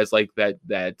 or as like that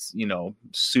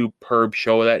superb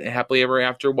show that Happily Ever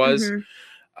After was.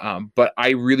 But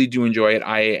I really do enjoy it.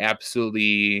 I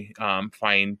absolutely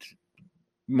find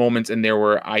moments in there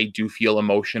where I do feel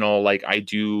emotional. Like I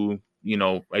do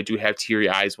have teary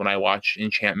eyes when I watch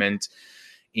Enchantment,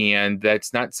 and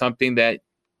that's not something that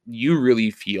you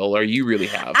really feel, or you really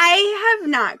have. I have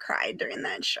not cried during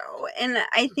that show, and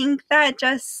I think that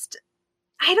just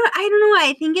I don't know.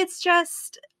 I think it's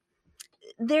just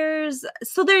there's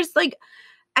like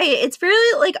it's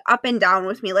fairly like up and down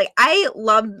with me. Like I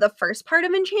love the first part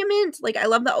of Enchantment. Like I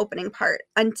love the opening part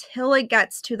until it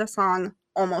gets to the song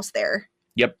almost there.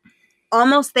 Yep.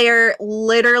 Almost there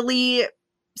literally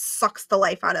sucks the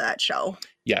life out of that show.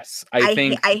 Yes, I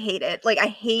think I hate it. Like I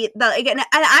hate the again, and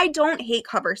I don't hate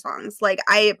cover songs. Like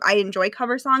I enjoy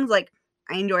cover songs. Like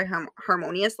I enjoy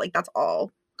harmonious. Like that's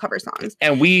all cover songs.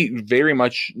 And we very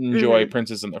much enjoy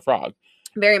Princess and the Frog.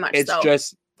 Very much. It's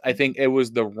just I think it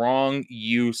was the wrong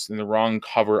use and the wrong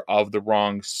cover of the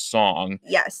wrong song.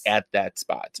 Yes. At that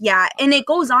spot. Yeah, and it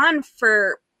goes on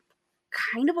for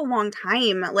kind of a long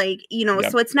time, like, you know,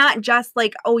 so it's not just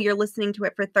like, oh, you're listening to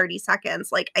it for 30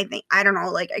 seconds. Like, I don't know,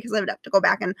 like, because I would have to go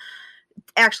back and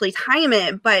actually time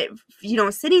it, but, you know,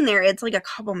 sitting there, it's like a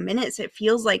couple minutes, it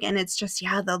feels like, and it's just,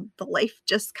 the life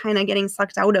just kind of getting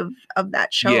sucked out of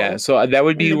that show. Yeah, so that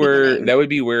would be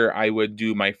where I would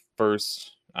do my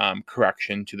first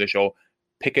correction to the show.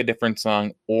 Pick a different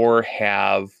song or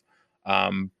have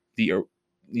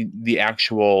the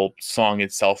actual song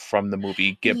itself from the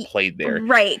movie get played there.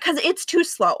 Right, because it's too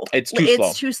slow. It's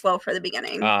too slow for the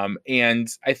beginning. And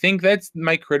I think that's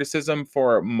my criticism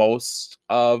for most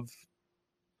of,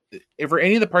 for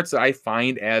any of the parts that I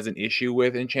find as an issue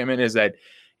with Enchantment, is that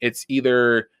it's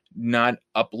either not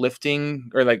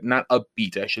uplifting or like not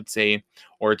upbeat, I should say,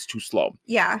 or it's too slow.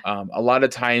 Yeah. A lot of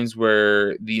times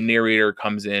where the narrator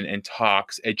comes in and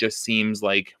talks, it just seems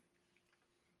like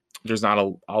there's not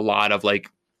a lot of like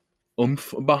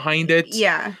oomph behind it.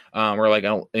 Yeah. Or like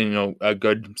a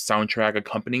good soundtrack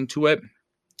accompanying to it.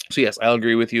 So yes, I'll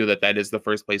agree with you that is the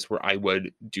first place where I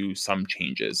would do some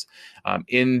changes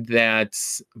in that.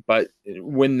 But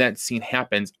when that scene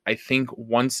happens, I think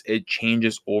once it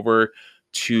changes over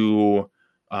to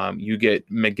you get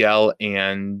Miguel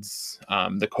and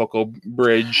the Cocoa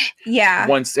Bridge. Yeah.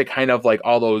 Once it kind of like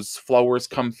all those flowers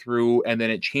come through, and then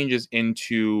it changes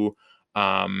into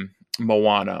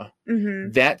Moana.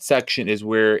 That section is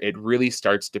where it really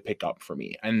starts to pick up for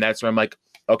me, and that's where I'm like,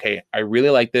 okay, I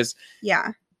really like this.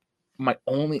 Yeah. My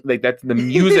only that's the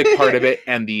music part of it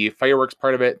and the fireworks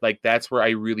part of it. Like that's where I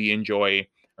really enjoy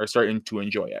or starting to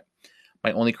enjoy it.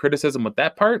 My only criticism with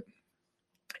that part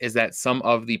is that some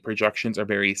of the projections are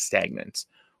very stagnant.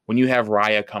 When you have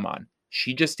Raya come on,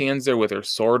 she just stands there with her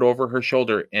sword over her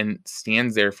shoulder and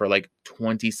stands there for like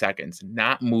 20 seconds,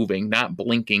 not moving, not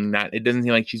blinking, it doesn't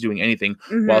seem like she's doing anything,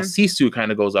 while Sisu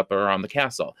kind of goes up around the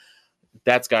castle.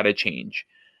 That's got to change.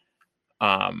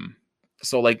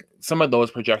 So like some of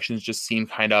those projections just seem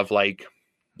kind of like,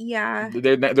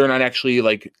 they're not actually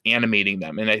like animating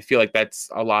them, and I feel like that's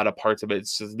a lot of parts of it.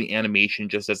 It's just the animation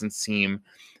just doesn't seem.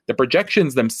 The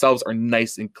projections themselves are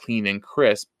nice and clean and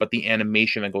crisp, but the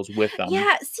animation that goes with them.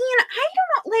 Yeah, see, and I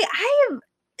don't know, like I have,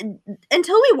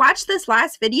 until we watched this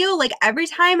last video, like every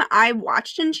time I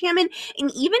watched Enchantment,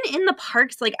 and even in the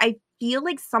parks, like I feel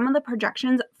like some of the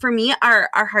projections for me are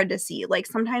hard to see. Like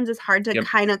sometimes it's hard to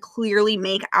kind of clearly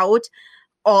make out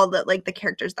all the like the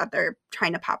characters that they're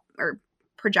trying to pop or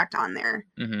project on there.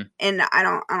 And I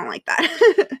don't like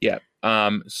that. Yeah.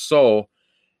 So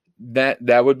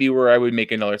that would be where I would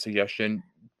make another suggestion.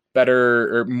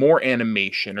 Better or more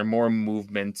animation or more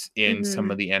movement in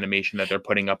some of the animation that they're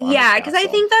putting up on because I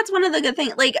think that's one of the good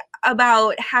things like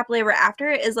about Happily Ever After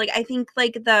is like I think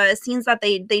like the scenes that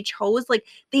they chose, like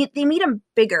they made them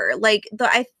bigger. Like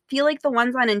I feel like the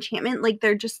ones on Enchantment, like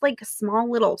they're just like small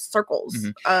little circles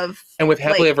of. And with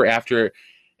Happily Ever After,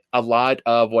 a lot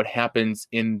of what happens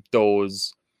in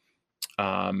those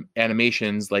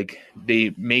animations, like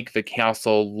they make the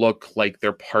castle look like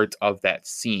they're part of that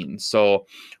scene. So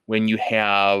when you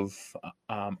have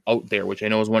Out There, which I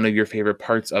know is one of your favorite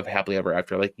parts of Happily Ever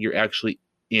After, like you're actually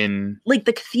in like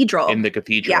the cathedral. And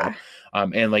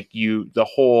like the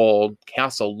whole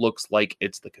castle looks like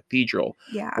it's the cathedral.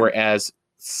 Whereas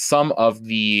some of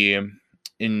in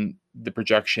the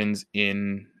projections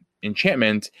in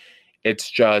Enchantment, it's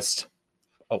just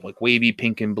like wavy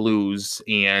pink and blues,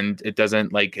 and it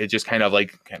doesn't like it just kind of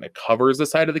covers the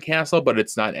side of the castle, but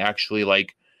it's not actually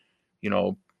like,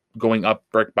 going up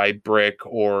brick by brick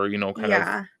or kind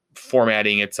of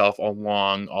formatting itself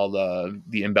along all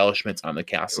the embellishments on the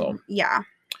castle.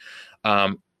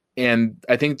 And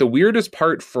I think the weirdest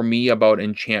part for me about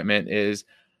Enchantment is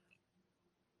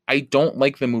I don't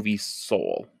like the movie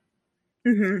Soul.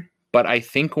 But I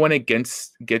think when it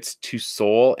gets to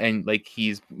Soul and like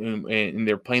and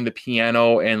they're playing the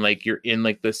piano and like you're in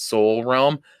like the Soul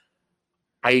realm,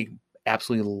 I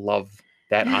absolutely love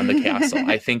that on the castle.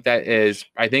 I think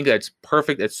that's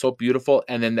perfect. It's so beautiful.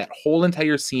 And then that whole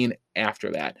entire scene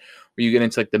after that, where you get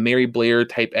into like the Mary Blair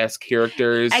type-esque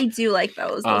characters. I do like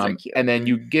those. Those are cute. And then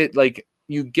you get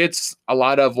a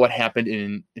lot of what happened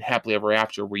in Happily Ever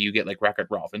After, where you get like Wreck-It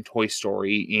Ralph and Toy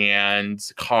Story and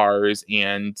Cars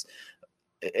and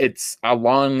it's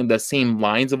along the same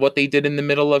lines of what they did in the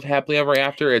middle of Happily Ever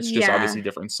After. It's just obviously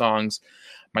different songs.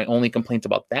 My only complaint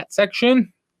about that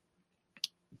section,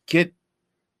 get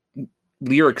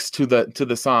lyrics to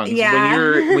the songs.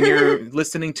 When you're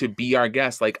listening to Be Our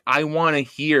Guest, like, I want to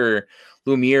hear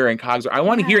Lumiere and Cogsworth. I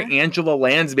want to hear Angela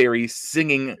Lansbury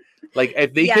singing. Like,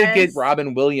 if they could get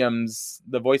Robin Williams,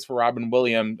 the voice for Robin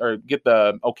Williams, or get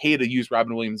the okay to use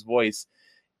Robin Williams' voice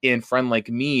in Friend Like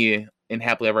Me in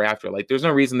Happily Ever After, like, there's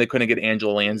no reason they couldn't get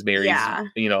Angela Lansbury's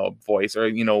voice, or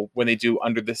when they do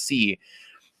Under the Sea,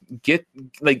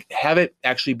 have it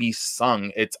actually be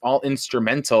sung. It's all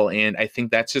instrumental, and I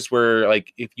think that's just where,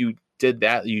 like, if you did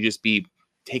that, you just be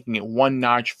taking it one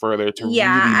notch further to really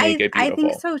make it beautiful. I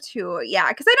think so too. Yeah,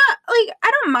 because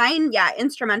I don't mind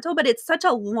instrumental, but it's such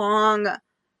a long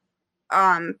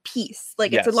piece.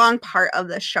 Like, it's a long part of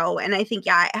the show, and I think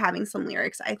having some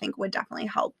lyrics, I think, would definitely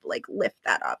help, like, lift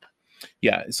that up.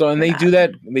 Yeah. So, and they do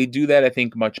that, I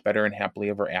think, much better in Happily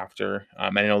Ever After.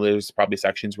 I know there's probably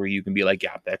sections where you can be like,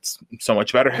 yeah, that's so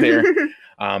much better there.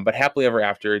 But Happily Ever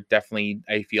After definitely,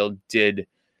 I feel, did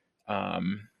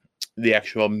some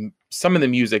of the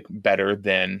music better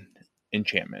than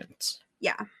Enchantment.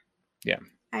 Yeah. Yeah.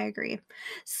 I agree.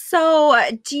 So,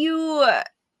 do you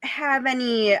have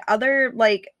any other,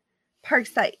 like,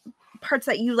 parts that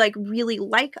you, like, really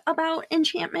like about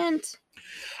Enchantment?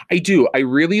 I do. I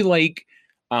really like,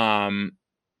 and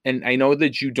I know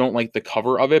that you don't like the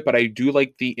cover of it, but I do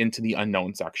like the Into the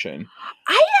Unknown section.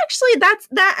 I've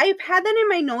had that in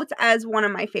my notes as one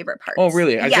of my favorite parts. Oh,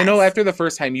 really? Yes. I know after the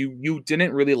first time you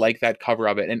didn't really like that cover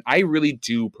of it, and I really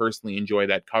do personally enjoy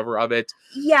that cover of it.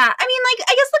 Yeah, I mean, like,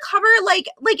 I guess the cover, like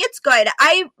it's good.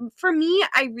 For me,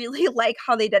 I really like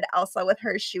how they did Elsa with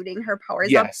her shooting her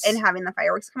powers up and having the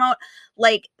fireworks come out.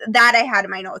 Like, that I had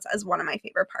in my notes as one of my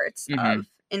favorite parts of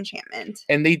Enchantment.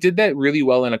 And they did that really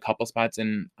well in a couple spots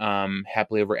in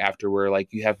Happily Ever After, where,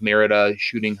 like, you have Merida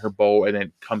shooting her bow and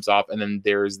it comes off, and then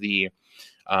there's the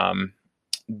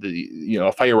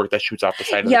firework that shoots off the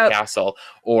side of the castle.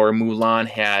 Or Mulan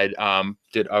had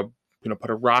put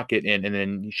a rocket in, and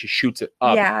then she shoots it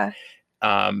up. Yeah.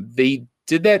 They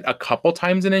did that a couple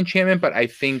times in Enchantment, but I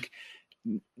think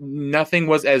nothing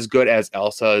was as good as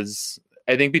Elsa's.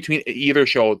 I think between either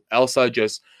show, Elsa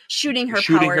just shooting her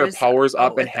powers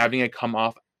up and having it come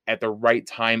off at the right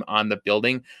time on the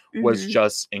building was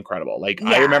just incredible. Like,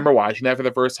 I remember watching that for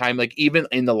the first time, like, even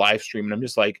in the live stream, and I'm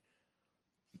just like,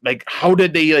 how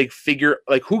did they, like, figure,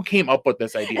 like, who came up with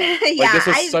this idea? Like, this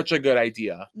was such a good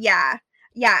idea. Yeah.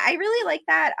 Yeah, I really like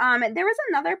that. There was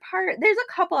another part. There's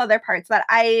a couple other parts that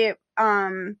I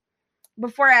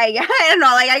before I don't know,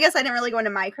 like, I guess I didn't really go into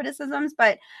my criticisms,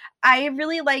 but I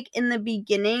really like in the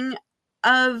beginning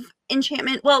of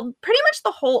Enchantment, well, pretty much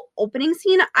the whole opening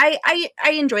scene. I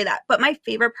enjoy that, but my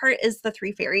favorite part is the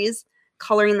three fairies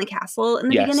coloring the castle in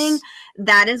the beginning.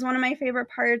 That is one of my favorite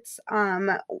parts.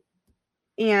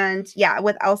 And yeah,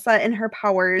 with Elsa and her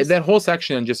powers. That whole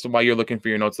section, just while you're looking for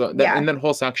your notes, in that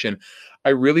whole section, I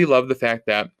really love the fact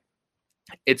that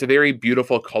it's a very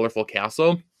beautiful, colorful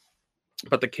castle,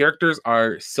 but the characters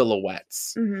are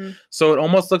silhouettes. So it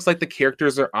almost looks like the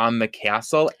characters are on the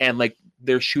castle, and, like,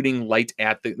 they're shooting like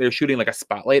a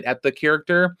spotlight at the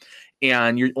character,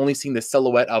 and you're only seeing the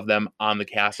silhouette of them on the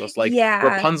castle. It's like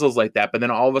Rapunzel's like that, but then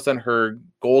all of a sudden her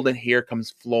golden hair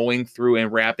comes flowing through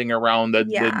and wrapping around the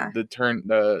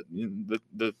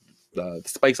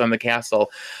spikes on the castle.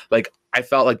 Like, I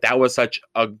felt like that was such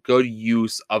a good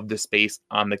use of the space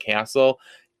on the castle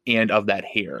and of that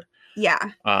hair.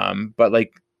 Yeah. But,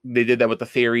 like, they did that with the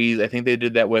fairies. I think they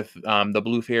did that with the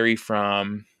blue fairy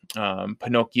from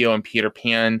Pinocchio and Peter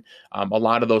Pan. A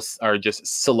lot of those are just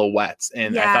silhouettes,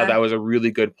 and I thought that was a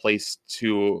really good place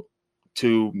to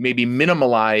maybe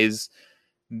minimalize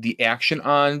the action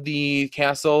on the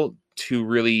castle to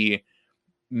really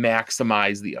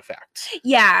maximize the effect.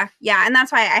 Yeah, and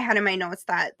that's why I had in my notes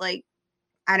that, like,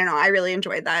 I don't know, I really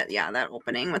enjoyed that. Yeah, that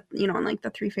opening with, and, like, the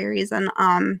three fairies, and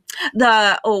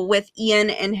with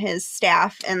Ian and his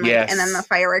staff, and, like, and then the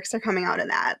fireworks are coming out of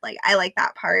that. Like, I like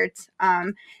that part.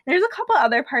 There's a couple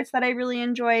other parts that I really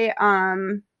enjoy.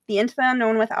 The Into the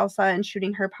Unknown with Elsa and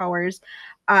shooting her powers.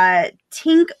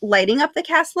 Tink lighting up the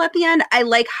castle at the end. I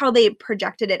like how they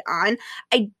projected it on.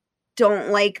 I don't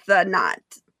like the not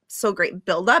so great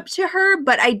build up to her,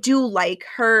 but I do like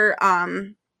her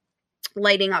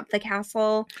lighting up the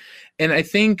castle. And I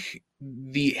think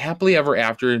the Happily Ever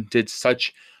After did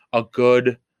such a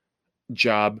good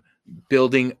job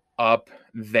building up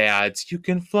that you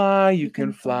can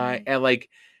fly, and, like,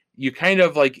 you kind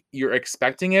of, like, you're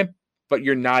expecting it, but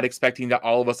you're not expecting to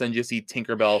all of a sudden just see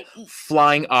Tinkerbell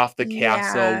flying off the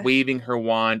castle, waving her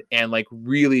wand, and like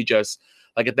really just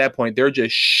like at that point they're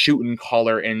just shooting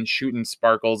color and shooting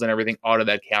sparkles and everything out of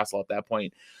that castle at that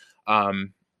point.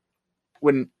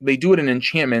 When they do it in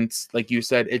Enchantment, like you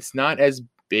said, it's not as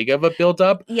big of a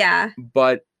build-up. Yeah.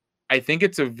 But I think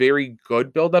it's a very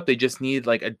good build-up. They just need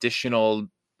like additional,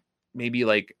 maybe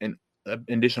like an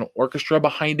additional orchestra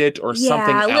behind it or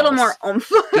something else. Yeah, a little more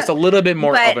oomph. Just a little bit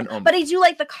more of an oomph. But I do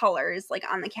like the colors like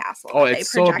on the castle. Oh,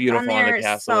 it's so beautiful on the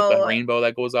castle with the rainbow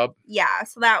that goes up. Yeah,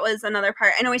 so that was another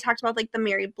part. I know we talked about like the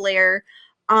Mary Blair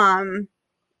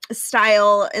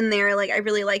style in there. Like I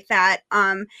really like that.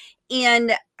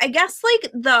 And I guess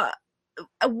like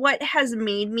what has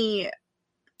made me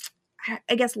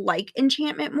I guess like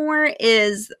Enchantment more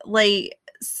is like,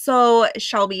 so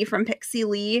Shelby from Pixie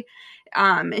Lee,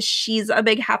 she's a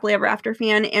big Happily Ever After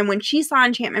fan, and when she saw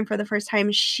Enchantment for the first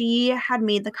time, she had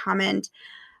made the comment,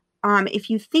 if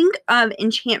you think of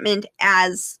Enchantment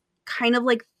as kind of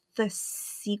like the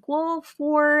sequel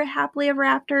for Happily Ever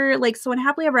After, like, so in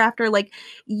Happily Ever After, like,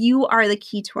 you are the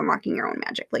key to unlocking your own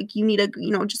magic. Like, you need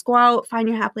to, just go out, find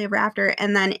your Happily Ever After,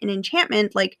 and then in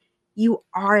Enchantment, like, you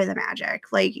are the magic.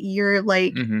 Like, you're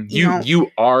like, you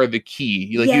are the key.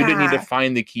 You didn't need to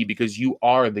find the key because you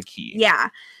are the key. Yeah.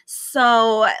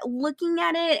 So looking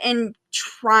at it and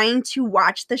trying to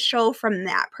watch the show from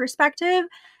that perspective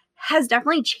has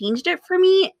definitely changed it for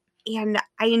me. And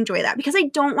I enjoy that because I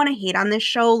don't want to hate on this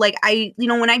show. Like,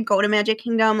 when I go to Magic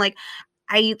Kingdom, like,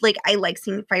 I like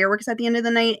seeing fireworks at the end of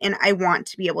the night, and I want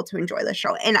to be able to enjoy the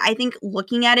show. And I think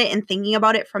looking at it and thinking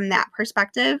about it from that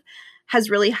perspective has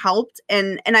really helped,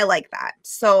 and I like that.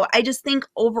 So I just think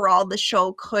overall the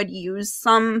show could use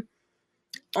some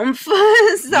oomph,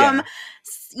 some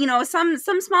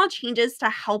small changes to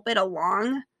help it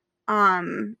along.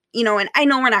 And I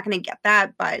know we're not going to get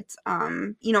that, but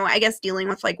I guess dealing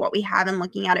with like what we have and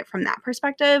looking at it from that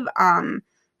perspective,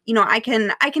 I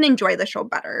can enjoy the show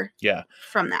better. Yeah.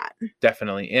 From that.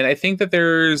 Definitely. And I think that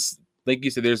there's, like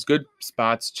you said, there's good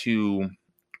spots to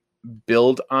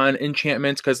build on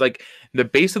Enchantment, because like the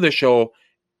base of the show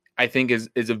I think is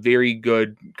a very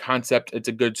good concept. It's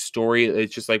a good story.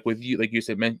 It's just like with you, like you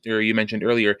said, or you mentioned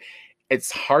earlier,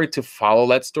 it's hard to follow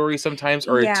that story sometimes,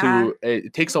 or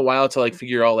it takes a while to like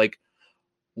figure out like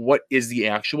what is the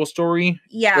actual story.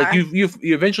 Yeah. Like you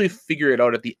eventually figure it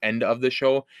out at the end of the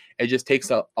show. It just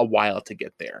takes a while to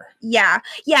get there. Yeah.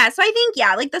 Yeah. So I think,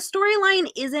 like the storyline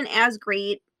isn't as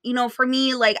great. For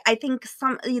me, like I think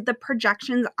the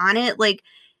projections on it, like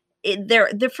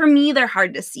they're for me, they're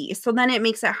hard to see. So then it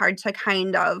makes it hard to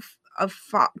kind of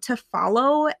to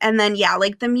follow. And then,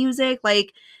 like the music,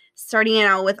 like starting it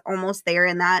out with Almost There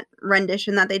and that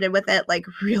rendition that they did with it, like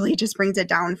really just brings it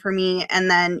down for me. And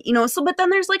then, but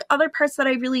then there's like other parts that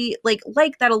I really like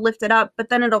that'll lift it up, but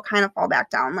then it'll kind of fall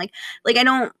back down. Like I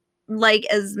don't like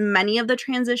as many of the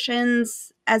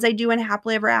transitions as I do in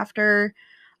Happily Ever After.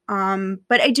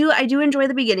 But I do enjoy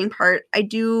the beginning part. I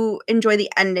do enjoy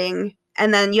the ending.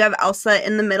 And then you have Elsa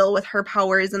in the middle with her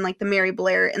powers and like the Mary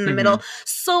Blair in the middle.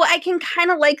 So I can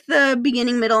kind of like the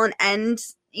beginning, middle, and end,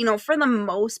 for the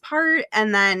most part.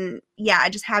 And then,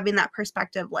 just having that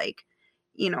perspective, like,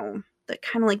 the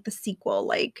kind of like the sequel,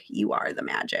 like you are the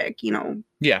magic,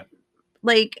 Yeah.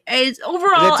 Like it's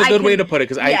overall. That's a good way to put it,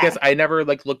 because I guess I never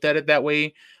like looked at it that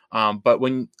way. But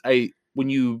when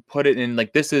you put it in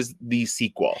like this is the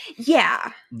sequel,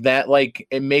 that like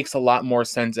it makes a lot more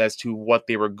sense as to what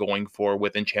they were going for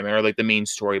with Enchantment, or like the main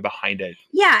story behind it.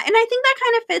 And I think that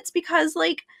kind of fits because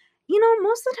like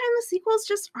most of the time the sequels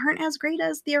just aren't as great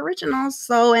as the originals.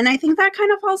 So, and I think that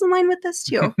kind of falls in line with this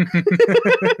too.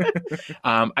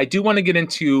 I do want to get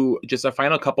into just a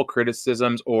final couple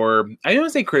criticisms, or I don't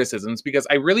want to say criticisms because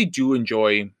I really do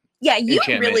enjoy. Yeah, you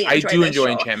Enchantment. really enjoy I do this enjoy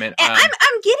show. Enchantment. And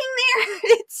I'm getting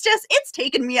there. It's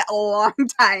taken me a long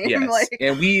time. Yes,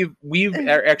 and we've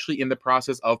are actually in the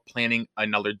process of planning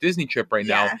another Disney trip right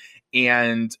now,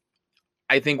 and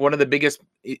I think one of the biggest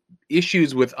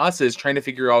issues with us is trying to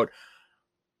figure out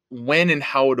when and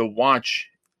how to watch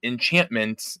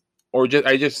Enchantment, or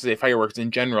I just say fireworks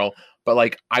in general. But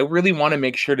like, I really want to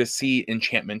make sure to see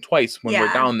Enchantment twice when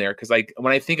we're down there, because like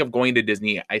when I think of going to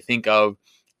Disney, I think of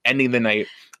ending the night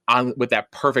on with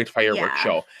that perfect fireworks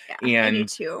show, and I do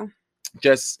too.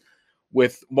 Just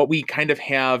with what we kind of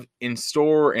have in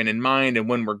store and in mind and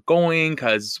when we're going,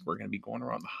 because we're going to be going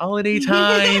around the holiday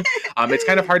time. It's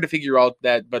kind of hard to figure out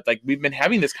that, but like we've been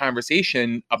having this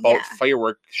conversation about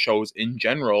firework shows in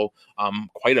general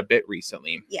quite a bit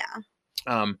recently.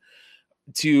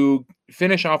 To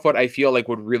finish off what I feel like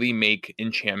would really make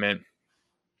Enchantment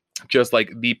just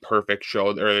like the perfect show,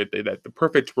 or the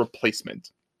perfect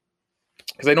replacement.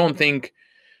 Because I don't think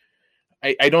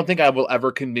I will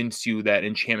ever convince you that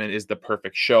Enchantment is the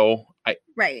perfect show.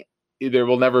 Right. There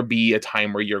will never be a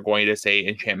time where you're going to say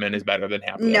Enchantment is better than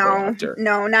Happily Ever After.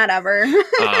 No, not ever.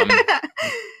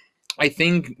 I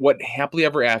think what Happily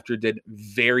Ever After did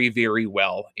very, very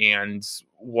well, and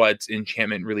what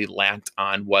Enchantment really lacked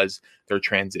on, was their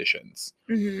transitions.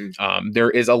 Mm-hmm.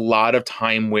 There is a lot of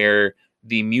time where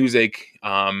the music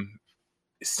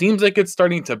seems like it's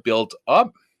starting to build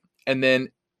up, and then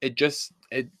it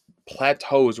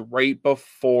plateaus right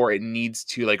before it needs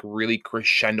to like really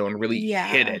crescendo and really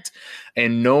hit it.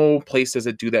 And no place does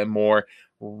it do that more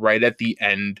right at the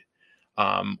end,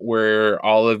 where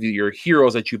all of your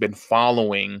heroes that you've been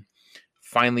following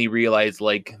finally realize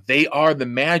like they are the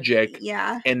magic.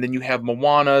 And then you have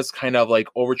Moana's kind of like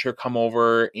overture come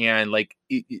over, and like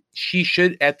she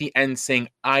should at the end sing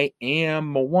 "I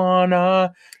am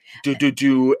Moana,"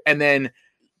 and then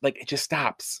like it just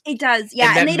stops. It does,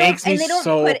 yeah. And that makes me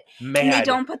so mad. And they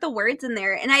don't put the words in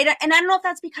there, and I don't know if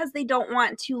that's because they don't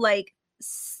want to like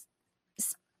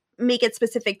make it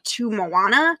specific to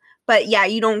Moana. But yeah,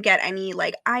 you don't get any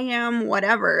like "I am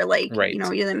whatever," like right. You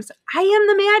know, you them say, "I am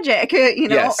the magic," you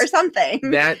know, yes. Or something.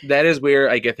 That is where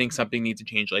like, I think something needs to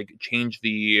change. Like change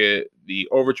the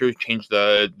overture, change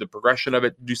the progression of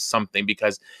it, do something,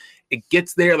 because it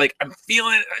gets there. Like I'm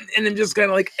feeling it, and I'm just kind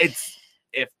of like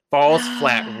it falls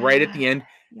flat right at the end,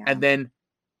 and then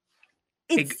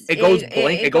it goes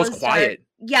blank. It goes quiet. Dark.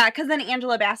 Yeah, because then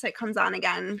Angela Bassett comes on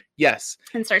again. Yes,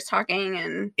 and starts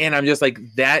talking, and I'm just like,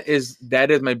 that is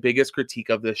my biggest critique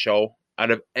of this show.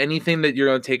 Out of anything that you're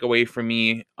going to take away from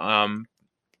me,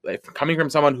 like, coming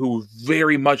from someone who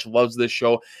very much loves this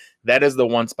show, that is the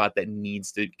one spot that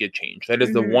needs to get changed. That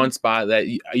is the one spot that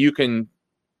you can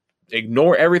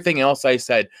ignore everything else I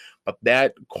said, but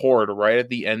that chord right at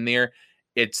the end there,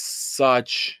 it's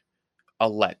such a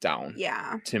letdown.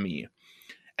 To me.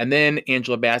 And then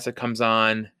Angela Bassett comes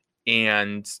on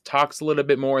and talks a little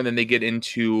bit more, and then they get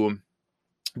into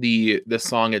the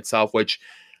song itself, which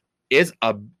is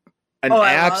an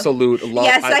absolute love.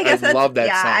 Yes, I love that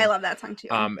song. I love that song too.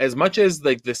 As much as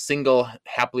like the single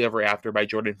 "Happily Ever After" by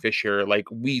Jordan Fisher, like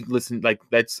we listened, like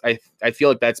that's I feel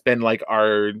like that's been like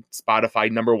our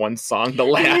Spotify #1 song the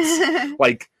last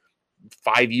like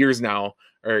 5 years now,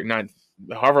 or not,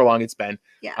 however long it's been.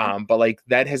 But like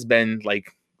that has been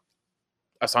like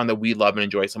a song that we love and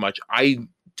enjoy so much. I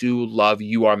do love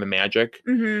 "You Are the Magic,"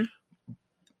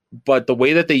 but the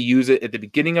way that they use it at the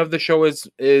beginning of the show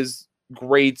is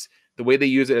great. The way they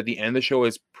use it at the end of the show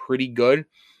is pretty good.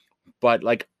 But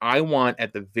like, I want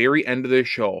at the very end of the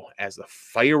show, as the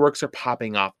fireworks are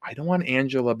popping off, I don't want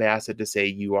Angela Bassett to say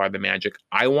 "You Are the Magic."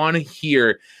 I want to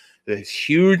hear this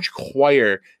huge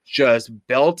choir just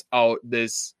belt out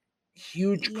this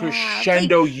huge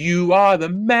crescendo, like, "You are the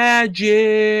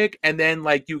magic," and then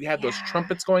like you have those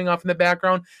trumpets going off in the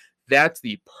background. That's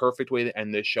the perfect way to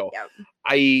end this show.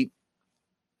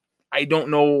 I don't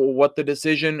know what the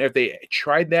decision, if they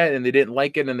tried that and they didn't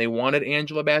like it and they wanted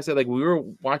Angela Bassett. Like, we were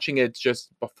watching it just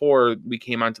before we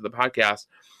came onto the podcast.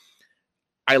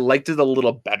 I liked it a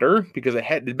little better because it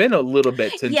had been a little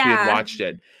bit since we had watched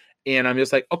it. And I'm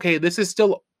just like, okay, this is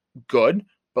still good,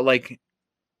 but like,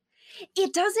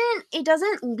 it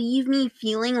doesn't leave me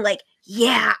feeling like,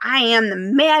 yeah, I am the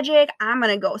magic. I'm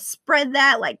going to go spread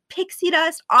that like pixie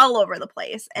dust all over the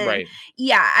place. And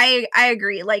yeah, I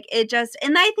agree. Like, it just,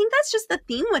 and I think that's just the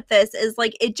theme with this is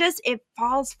like, it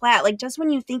falls flat. Like, just when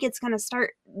you think it's going to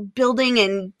start building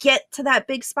and get to that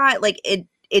big spot, like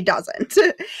it doesn't.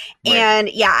 And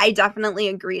yeah, I definitely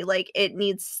agree. Like, it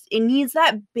needs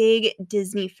that big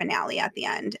Disney finale at the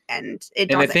end, and it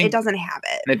doesn't have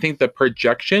it. And I think the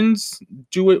projections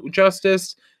do it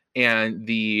justice, and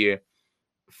the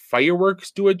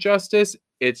fireworks do it justice.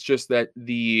 It's just that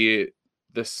the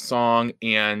song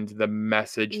and the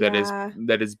message that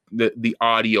is the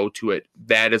audio to it,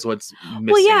 that is what's missing.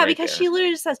 Well, yeah, because she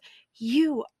literally just says,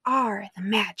 "You are the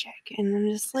magic," and I'm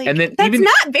just like, and then that's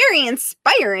not very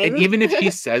inspiring. And even if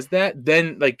she says that,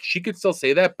 then like she could still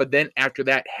say that, but then after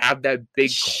that, have that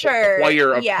big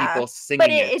choir of people singing.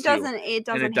 But it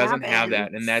doesn't have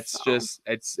that, and that's just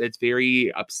it's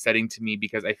very upsetting to me,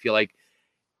 because I feel like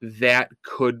that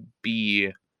could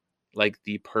be like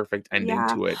the perfect ending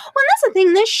to it. Well, that's the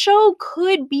thing. This show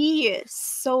could be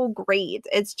so great.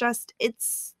 It's just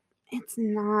it's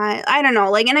not. I don't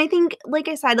know. Like, and I think, like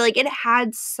I said, like, it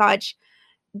had such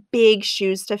big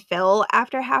shoes to fill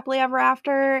after Happily Ever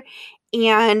After,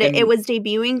 and it was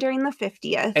debuting during the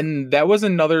 50th. And that was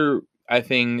another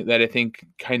thing that I think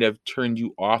kind of turned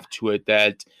you off to it,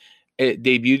 that it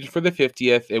debuted for the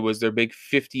 50th. It was their big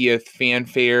 50th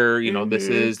fanfare. You know, this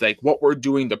is like what we're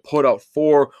doing to put out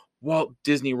for Walt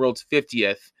Disney World's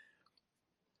 50th.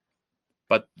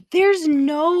 But there's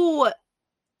no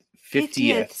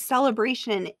 50th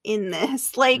celebration in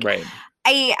this. Like, right.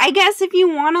 I guess if you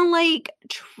want to like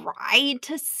try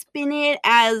to spin it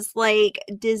as like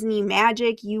Disney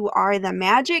magic, you are the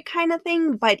magic kind of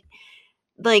thing, but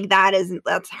like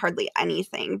that's hardly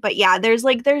anything. But yeah, there's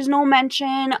no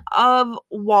mention of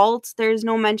Walt, there's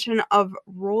no mention of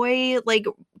Roy like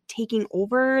taking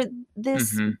over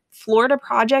this Florida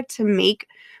project to make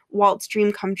Walt's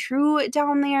dream come true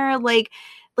down there. Like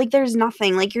there's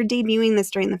nothing. Like, you're debuting this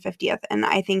during the 50th, and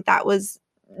I think that was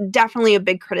definitely a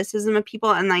big criticism of people,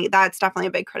 and like that's definitely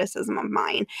a big criticism of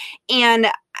mine. And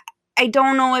I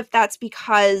don't know if that's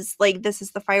because like this is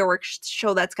the fireworks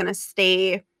show that's going to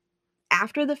stay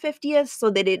after the 50th, so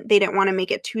they didn't want to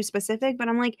make it too specific, but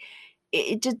I'm like,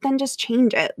 it just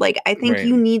change it. Like, I think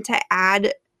you need to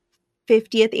add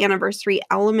 50th anniversary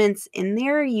elements in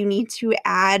there. You need to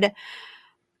add,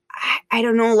 I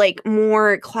don't know, like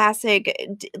more classic,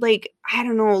 like, I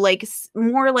don't know, like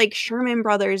more like Sherman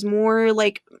Brothers, more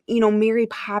like, you know, Mary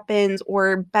Poppins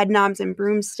or Bedknobs and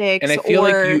Broomsticks. And I feel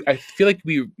like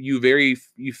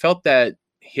you felt that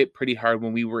hit pretty hard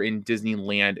when we were in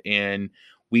Disneyland and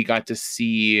we got to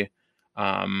see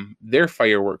their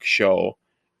fireworks show.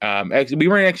 Actually, we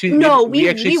weren't actually. No, we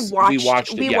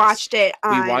watched it. We watched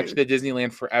the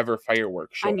Disneyland Forever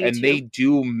fireworks show, and they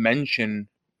do mention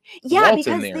Walt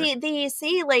because they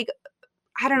say, like,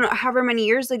 I don't know, however many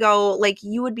years ago, like,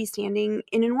 you would be standing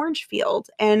in an orange field,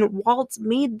 and Walt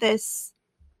made this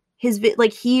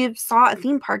like, he saw a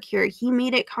theme park here, he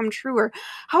made it come true, or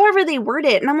however they word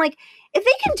it. And I'm like, if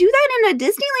they can do that in a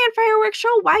Disneyland fireworks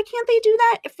show, why can't they do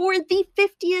that for the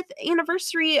 50th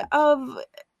anniversary of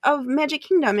Magic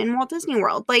Kingdom in Walt Disney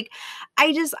World? Like,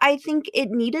 I think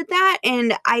it needed that,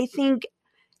 and I think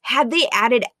had they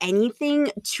added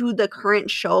anything to the current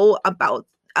show about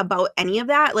any of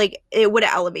that, like, it would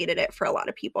have elevated it for a lot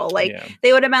of people. Like,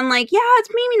 they would have been like, yeah, it's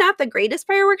maybe not the greatest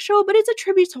fireworks show, but it's a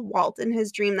tribute to Walt and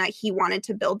his dream that he wanted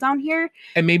to build down here.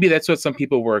 And maybe that's what some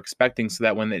people were expecting, so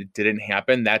that when it didn't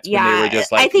happen, that's when they were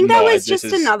just like, I think that was just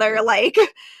another, like,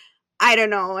 I don't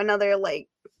know, another, like,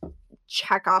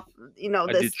 check off, you know,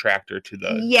 a detractor to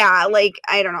the like,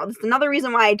 I don't know, this is another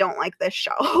reason why I don't like this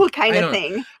show kind of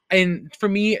thing. And for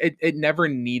me, it never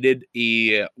needed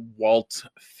a Walt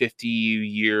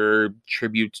 50-year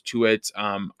tribute to it.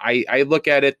 I look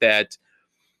at it that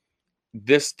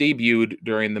this debuted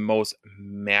during the most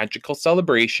magical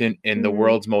celebration in the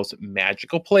world's most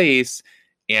magical place,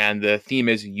 and the theme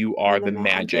is "You Are the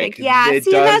Magic." Yeah,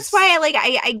 that's why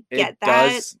I get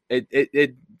that.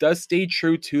 It does stay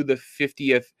true to the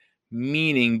 50th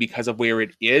meaning because of where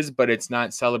it is, but it's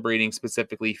not celebrating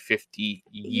specifically 50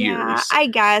 years. Yeah, I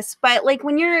guess. But like,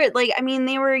 when you're like, I mean,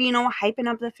 they were, you know, hyping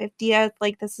up the 50th,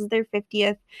 like, this is their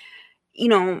 50th, you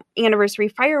know, anniversary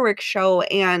fireworks show,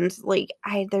 and like,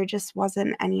 there just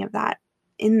wasn't any of that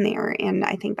in there, and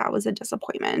I think that was a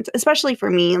disappointment, especially for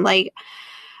me. Like,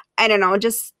 I don't know,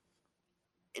 just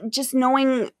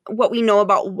knowing what we know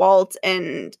about Walt,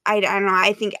 and I don't know,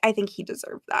 I think he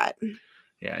deserved that.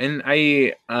 Yeah, and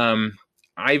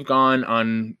I've gone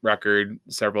on record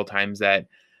several times that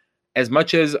as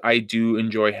much as I do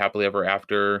enjoy Happily Ever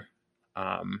After,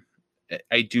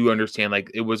 I do understand, like,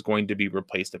 it was going to be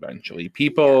replaced eventually.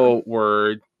 People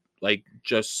were like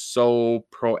just so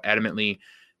adamantly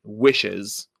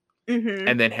Wishes,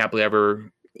 and then Happily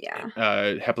Ever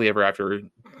After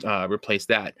replaced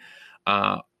that.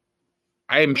 I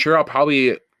am sure I'll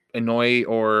probably annoy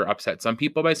or upset some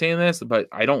people by saying this, but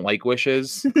I don't like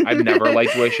Wishes. I've never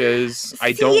liked Wishes.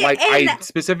 I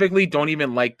specifically don't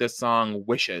even like the song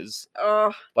Wishes.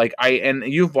 Like, and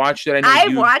you've watched it.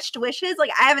 I've watched Wishes.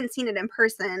 Like, I haven't seen it in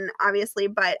person, obviously,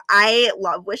 but I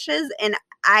love Wishes, and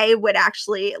I would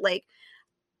actually like.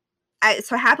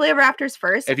 So Happily Ever After's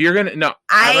first. If you're gonna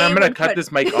I'm gonna cut this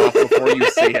mic off before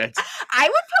you say it. I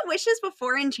would put Wishes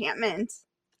before Enchantment.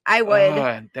 I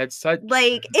would. That's such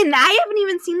like, and I haven't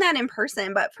even seen that in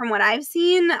person, but from what I've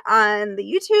seen on the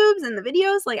YouTubes and the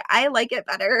videos, like, I like it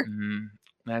better.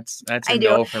 That's a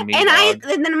no for me. And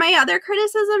and then my other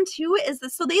criticism too is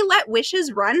that, so they let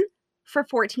Wishes run for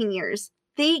 14 years.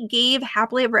 They gave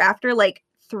Happily Ever After like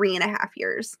 3.5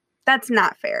 years. That's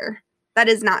not fair. That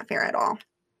is not fair at all.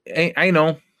 I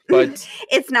know, but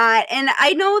it's not. And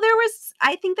I know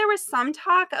I think there was some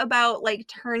talk about like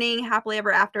turning Happily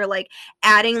Ever After, like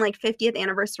adding like 50th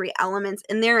anniversary elements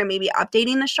in there and maybe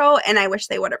updating the show. And I wish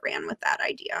they would have ran with that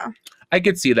idea. I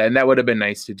could see that. And that would have been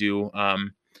nice to do.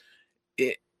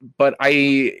 but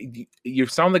you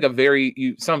sound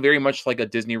very much like a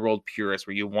Disney World purist,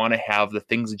 where you want to have the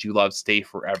things that you love stay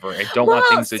forever and don't want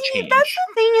things to change. That's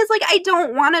the thing is, like, I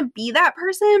don't want to be that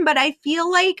person, but I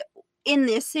feel like in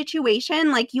this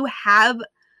situation, like, you have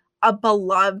a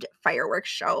beloved fireworks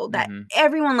show that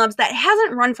everyone loves that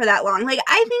hasn't run for that long. Like,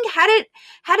 I think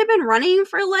had it been running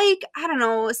for, like, I don't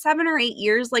know, 7 or 8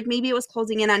 years, like maybe it was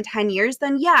closing in on 10 years,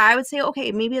 then yeah, I would say,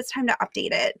 okay, maybe it's time to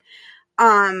update it.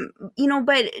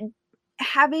 But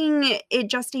having it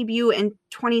just debut in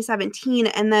 2017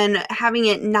 and then having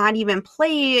it not even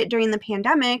play during the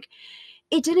pandemic,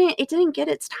 it didn't get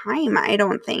its time, I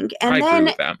don't think. And I agree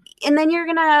with that. And then you're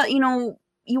gonna,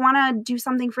 you want to do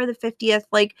something for the 50th,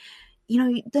 like,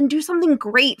 then do something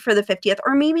great for the 50th,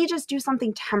 or maybe just do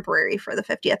something temporary for the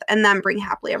 50th and then bring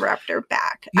Happily Ever After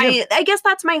back. Yeah. I guess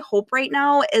that's my hope right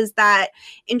now, is that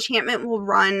Enchantment will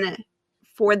run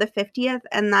for the 50th,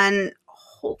 and then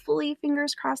hopefully,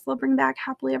 fingers crossed, they'll bring back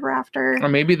Happily Ever After. Or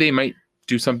maybe they might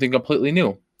do something completely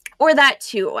new. Or that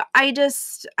too. I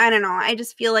don't know. I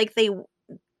just feel like they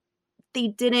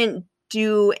didn't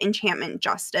do Enchantment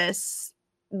justice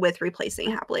with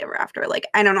replacing Happily Ever After. Like,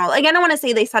 I don't know. Like, I don't want to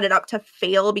say they set it up to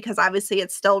fail, because obviously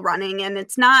it's still running and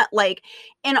it's not like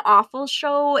an awful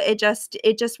show. It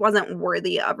just wasn't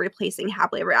worthy of replacing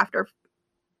Happily Ever After,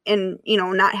 and,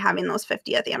 not having those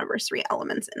 50th anniversary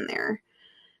elements in there,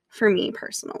 for me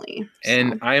personally.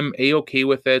 And I'm A-okay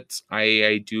with it.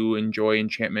 I do enjoy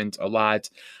Enchantment a lot.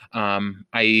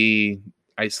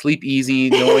 I sleep easy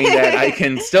knowing that I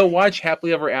can still watch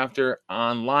Happily Ever After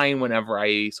online whenever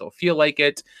I so feel like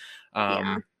it.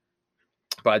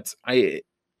 But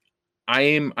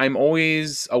I'm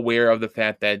always aware of the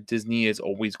fact that Disney is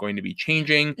always going to be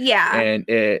changing. Yeah.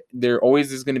 And there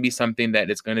always is going to be something that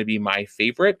is going to be my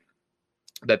favorite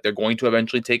that they're going to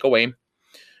eventually take away,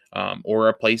 or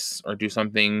replace, or do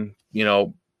something,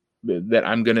 that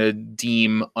I'm going to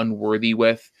deem unworthy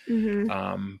with.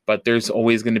 But there's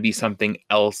always going to be something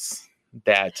else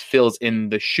that fills in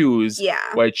the shoes,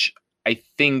 which I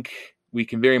think we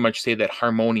can very much say that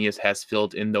Harmonious has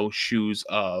filled in those shoes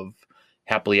of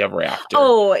Happily Ever After.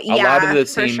 Oh, yeah, a lot of the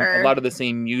for same, sure. A lot of the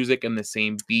same music and the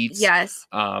same beats, yes,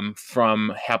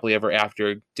 from Happily Ever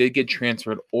After did get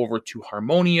transferred over to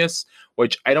Harmonious,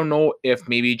 which I don't know if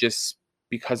maybe just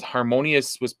because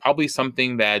Harmonious was probably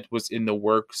something that was in the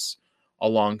works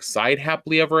alongside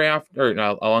Happily Ever After, or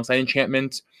alongside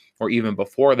Enchantment, or even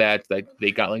before that, like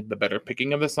they got like the better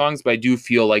picking of the songs. But I do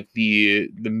feel like the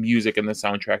music and the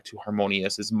soundtrack to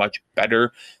Harmonious is much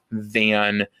better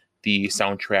than the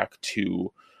soundtrack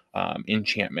to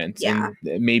Enchantment. Yeah.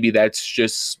 And maybe that's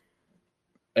just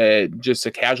a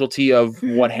casualty of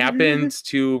what happened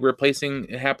to replacing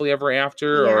Happily Ever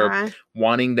After, or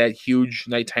wanting that huge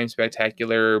nighttime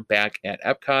spectacular back at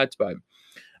Epcot. But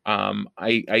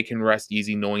I can rest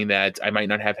easy knowing that I might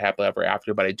not have Happily Ever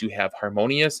After, but I do have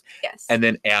Harmonious. Yes. And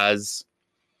then as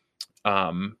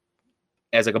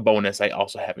like a bonus, I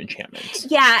also have Enchantment.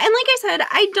 Yeah, and like I said,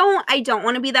 I don't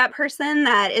want to be that person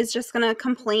that is just gonna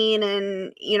complain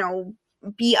and,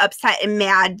 be upset and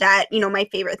mad that, my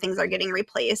favorite things are getting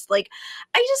replaced. Like,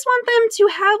 I just want them to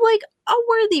have, like, a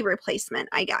worthy replacement,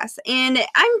 I guess. And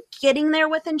I'm getting there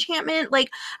with Enchantment. Like,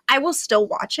 I will still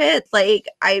watch it. Like,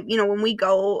 when we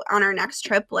go on our next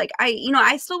trip, like,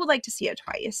 I still would like to see it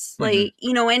twice. Like,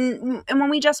 and when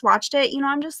we just watched it,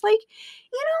 I'm just like,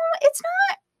 it's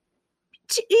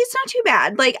not too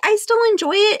bad. Like, I still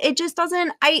enjoy it. It just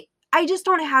doesn't, I just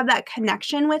don't have that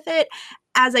connection with it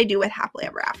as I do with Happily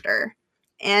Ever After.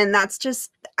 And that's just,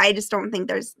 I just don't think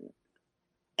there's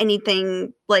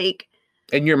anything, like,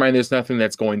 in your mind, there's nothing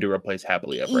that's going to replace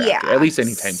Happily Ever After, at least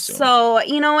anytime soon. So,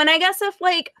 and I guess if,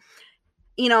 like,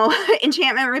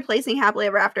 Enchantment replacing Happily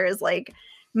Ever After is like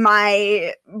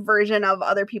my version of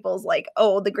other people's, like,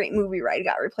 oh, the Great Movie Ride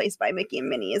got replaced by Mickey and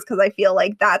Minnie's, because I feel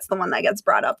like that's the one that gets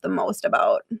brought up the most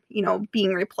about,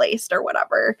 being replaced or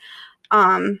whatever.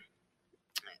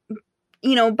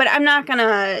 But I'm not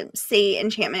gonna say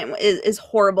Enchantment is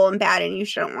horrible and bad and you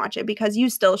shouldn't watch it, because you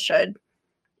still should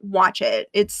watch it.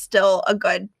 It's still a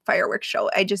good fireworks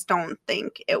show. I just don't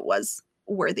think it was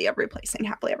worthy of replacing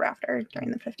Happily Ever After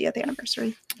during the 50th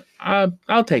anniversary.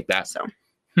 I'll take that. So.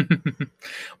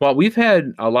 Well, we've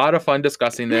had a lot of fun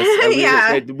discussing this.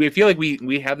 We feel like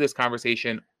we have this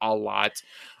conversation a lot.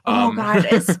 Oh God,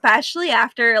 especially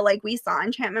after, like, we saw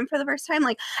Enchantment for the first time.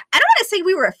 Like, I don't want to say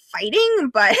we were fighting,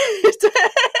 but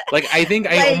like, I think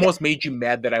I almost made you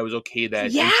mad that I was okay that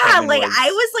Enchantment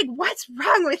I was like, what's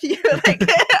wrong with you? Like,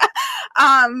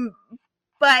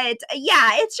 but yeah,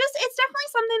 it's definitely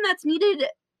something that's needed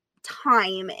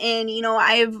time. And,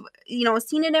 I've,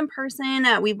 seen it in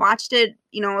person. We've watched it,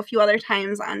 a few other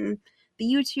times on the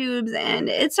YouTubes, and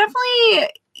it's definitely,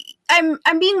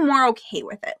 I'm being more okay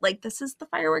with it. Like, this is the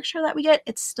fireworks show that we get.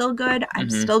 It's still good. I'm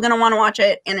still going to want to watch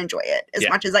it and enjoy it as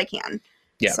much as I can.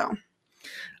 Yeah. So.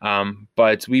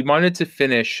 But we wanted to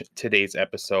finish today's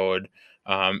episode,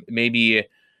 maybe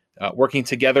working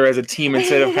together as a team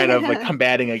instead of kind of like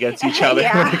combating against each other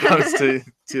when it comes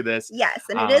to this. Yes,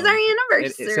 and it is our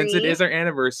anniversary. Since it is our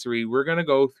anniversary, we're going to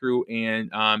go through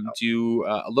and do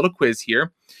a little quiz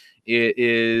here. It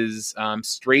is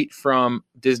straight from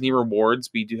Disney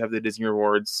Rewards. We do have the Disney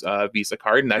Rewards Visa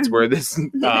card, and that's where this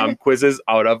quiz is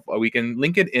out of. We can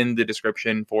link it in the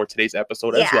description for today's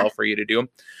episode as well for you to do.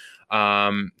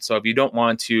 So if you don't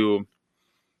want to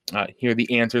hear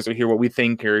the answers or hear what we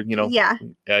think, or you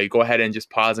go ahead and just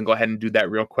pause and go ahead and do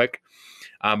that real quick.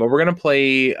 But we're gonna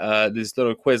play this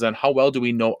little quiz on how well do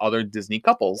we know other Disney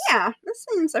couples. Yeah, this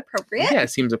seems appropriate. Yeah, it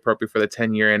seems appropriate for the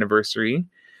 10-year anniversary.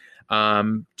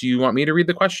 Do you want me to read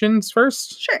the questions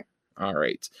first? Sure. All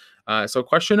right. So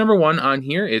question number 1 on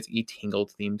here is a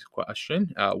Tangled themed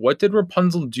question. What did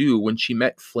Rapunzel do when she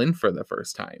met Flynn for the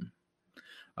first time?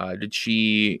 Did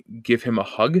she give him a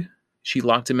hug? She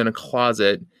locked him in a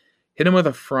closet, hit him with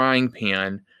a frying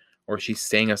pan, or she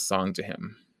sang a song to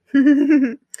him?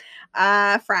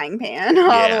 Frying pan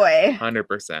all the way.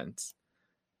 100%.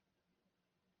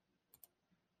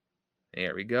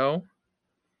 There we go.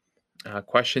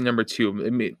 Question number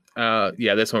 2.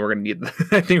 This one we're gonna need.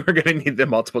 I think we're gonna need the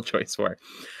multiple choice for.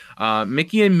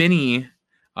 Mickey and Minnie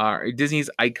are Disney's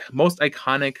most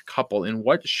iconic couple. In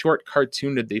what short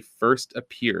cartoon did they first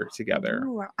appear together?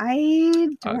 Ooh, I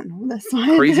don't know this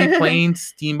one. Crazy Plane,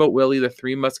 Steamboat Willie, The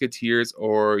Three Musketeers,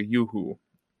 or Yoo-Hoo?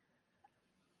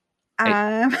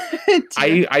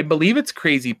 I believe it's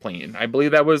Crazy Plane. I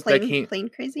believe that was Plane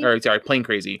Crazy. Or sorry, Plane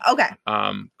Crazy. Okay.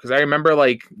 Because I remember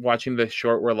like watching the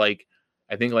short where like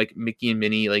I think like Mickey and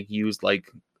Minnie like used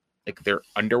like their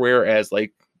underwear as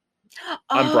like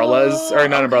umbrellas, or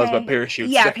not umbrellas, but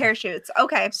parachutes. Yeah, parachutes.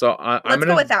 Okay. So let's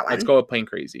go with that one. Let's go with Plane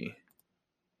Crazy.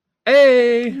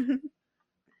 Hey.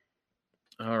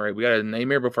 All right, we got a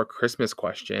Nightmare Before Christmas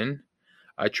question.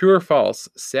 True or false?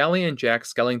 Sally and Jack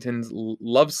Skellington's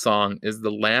love song is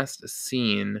the last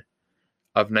scene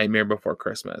of Nightmare Before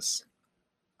Christmas.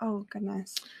 Oh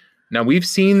goodness. Now we've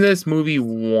seen this movie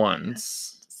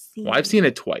once. Well, I've seen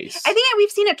it twice. I think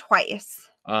we've seen it twice.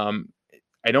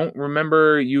 I don't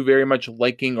remember you very much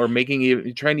liking or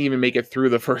trying to even make it through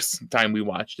the first time we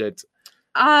watched it.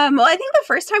 Well, I think the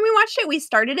first time we watched it, we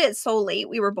started it so late.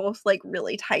 We were both like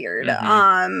really tired.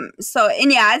 It's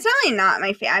definitely not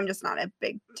my I'm just not a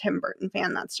big Tim Burton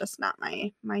fan. That's just not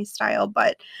my style.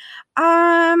 But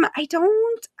I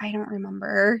don't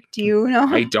remember. Do you know?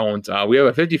 I don't. We have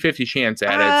a 50-50 chance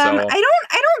at it. So I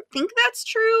don't think that's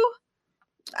true.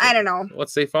 I don't know.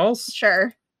 Let's say false.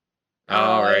 Sure.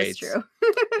 All right. It's true.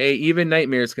 Hey, even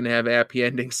nightmares can have happy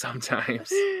endings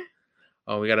sometimes.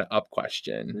 Oh, we got an up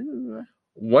question. Ooh.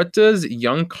 What does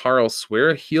young Carl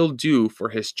swear he'll do for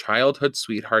his childhood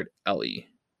sweetheart, Ellie?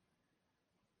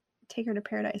 Take her to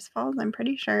Paradise Falls, I'm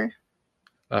pretty sure.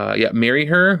 Marry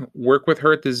her, work with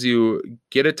her at the zoo,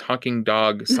 get a talking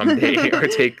dog someday, or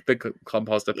take the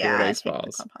clubhouse to Paradise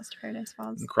Falls. The clubhouse to Paradise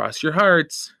Falls. Cross your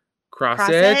hearts. Cross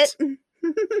it.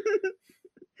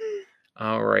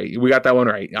 All right. We got that one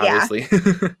right, obviously.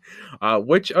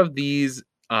 Which of these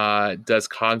does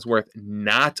Cogsworth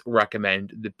not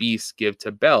recommend the Beasts give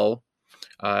to Belle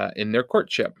in their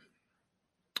courtship?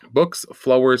 Books,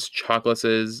 flowers,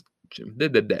 chocolates,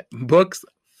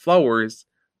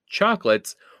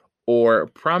 or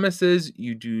promises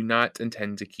you do not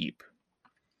intend to keep?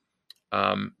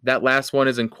 That last one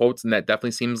is in quotes, and that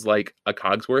definitely seems like a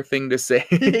Cogsworth thing to say.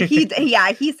 he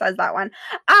says that one.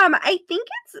 I think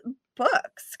it's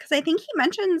books, because I think he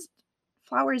mentions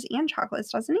flowers and chocolates,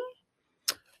 doesn't he?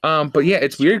 But yeah,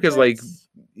 it's weird because, like,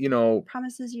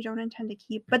 promises you don't intend to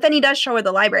keep. But then he does show her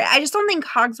the library. I just don't think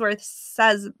Cogsworth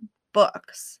says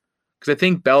books. Because I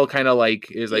think Belle kind of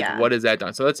is like, what is that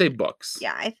done? So let's say books.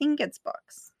 Yeah, I think it's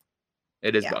books.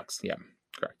 It is books. Yeah,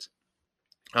 correct.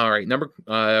 All right,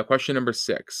 question number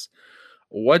 6.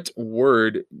 What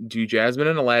word do Jasmine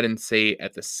and Aladdin say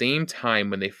at the same time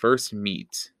when they first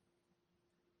meet?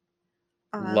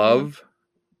 Love,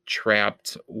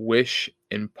 trapped, wish,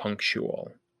 and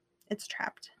punctual. It's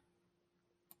trapped.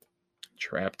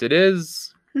 Trapped it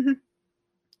is.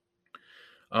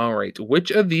 All right.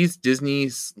 Which of these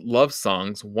Disney's love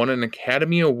songs won an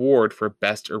Academy Award for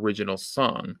Best Original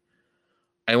Song?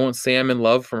 I Won't Say I'm in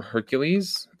Love from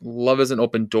Hercules, Love is an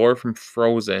Open Door from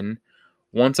Frozen,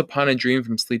 Once Upon a Dream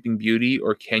from Sleeping Beauty,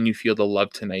 or Can You Feel the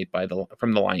Love Tonight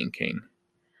from The Lion King?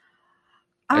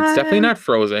 It's definitely not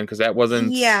Frozen because that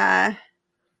wasn't. Yeah.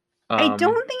 I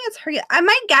don't think it's her.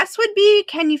 My guess would be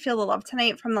Can You Feel the Love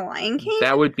Tonight from The Lion King?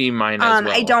 That would be mine as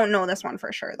well. I don't know this one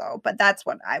for sure, though, but that's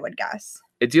what I would guess.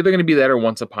 It's either going to be that or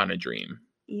Once Upon a Dream.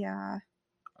 Yeah.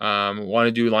 Want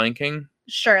to do Lion King?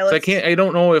 Sure. Let's... I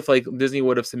don't know if like Disney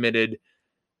would have submitted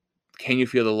Can You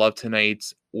Feel the Love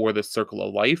Tonight or The Circle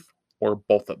of Life or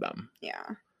both of them. Yeah.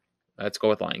 Let's go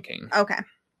with Lion King. Okay.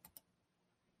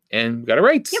 And we got it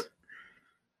right. Yep.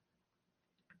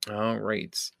 All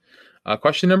right.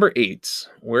 Question number 8.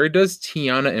 Where does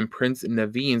Tiana and Prince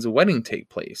Naveen's wedding take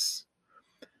place?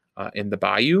 In the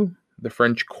Bayou, the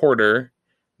French Quarter,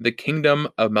 the Kingdom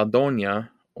of Maldonia,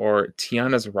 or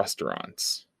Tiana's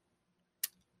restaurants?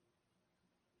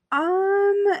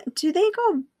 Do they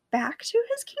go back to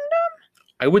his kingdom?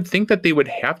 I would think that they would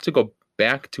have to go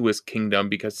back to his kingdom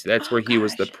because that's where he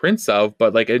was the prince of,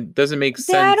 but like it doesn't make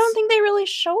sense. I don't think they really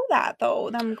show that though,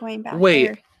 them going back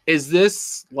there. Is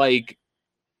this like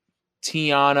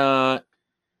Tiana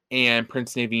and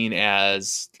Prince Naveen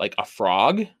as like a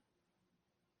frog?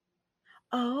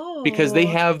 Oh, because they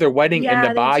have their wedding in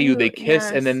the bayou. They kiss,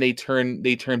 yes. And then they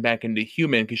turn back into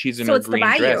human because she's in her it's green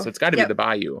dress. So it's got to be the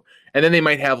bayou. And then they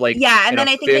might have like and then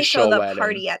I think they show the wedding.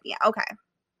 Party at okay.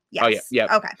 Yes. Oh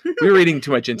yeah. Okay. We're reading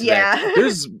too much into that.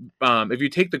 There's if you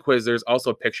take the quiz, there's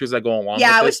also pictures that go along with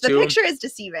this which the too. picture is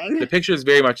deceiving. The picture is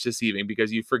very much deceiving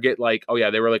because you forget like, oh yeah,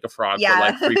 they were like a frog for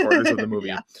like 3/4 of the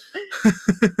movie.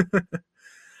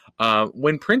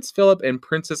 When Prince Philip and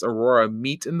Princess Aurora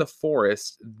meet in the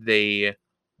forest, they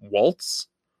waltz,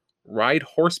 ride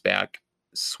horseback,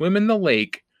 swim in the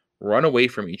lake, run away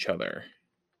from each other.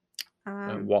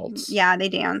 Waltz. Yeah, they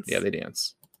dance. Yeah, they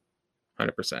dance.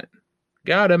 100%.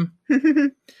 Got him.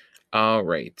 All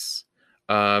right.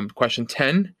 Question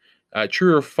 10.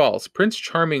 True or false? Prince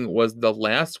Charming was the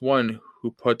last one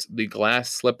who put the glass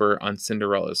slipper on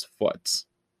Cinderella's foot.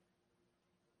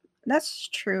 That's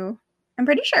true. I'm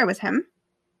pretty sure it was him.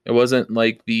 It wasn't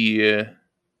like the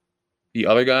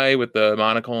other guy with the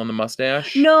monocle and the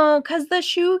mustache? No, because the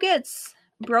shoe gets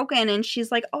broken and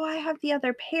she's like, oh, I have the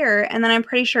other pair. And then I'm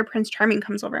pretty sure Prince Charming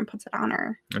comes over and puts it on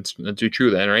her. That's true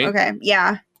then, right? Okay,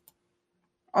 yeah.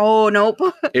 Oh, nope.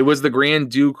 It was the Grand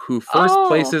Duke who first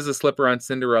places the slipper on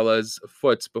Cinderella's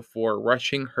foot before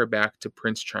rushing her back to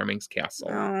Prince Charming's castle.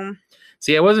 Oh.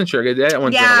 See, I wasn't sure. That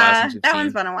one's been a while since we've seen.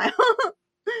 One's been a while.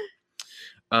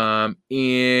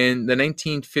 In the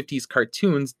 1950s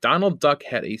cartoons, Donald Duck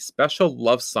had a special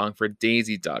love song for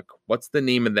Daisy Duck. What's the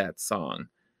name of that song?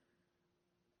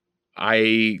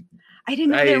 I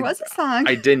didn't know there was a song.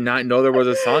 I did not know there was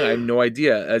a song. I have no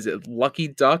idea. Is it Lucky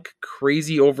Duck,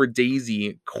 Crazy Over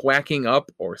Daisy, Quacking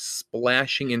Up, or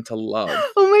Splashing into Love?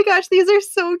 Oh my gosh, these are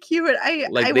so cute.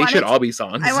 They should all be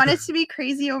songs. I want it to be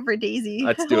Crazy Over Daisy.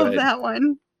 Let's do it. That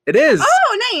one. It is.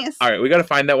 Oh, nice. All right, we got to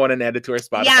find that one and add it to our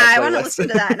Spotify. Yeah, I want to listen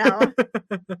to that now.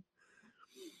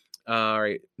 All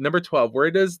right, number 12.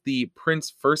 Where does the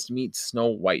prince first meet Snow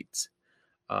White?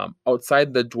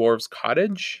 Outside the dwarf's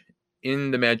cottage,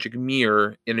 in the magic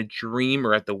mirror, in a dream,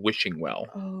 or at the wishing well?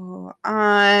 Oh,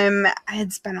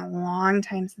 it's been a long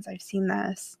time since I've seen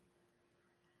this.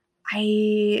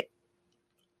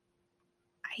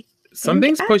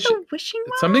 Something's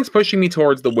pushing me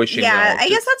towards the wishing well. Yeah, I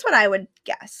guess that's what I would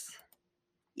guess.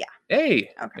 Yeah.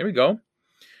 Hey, okay. There we go.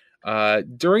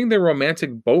 During the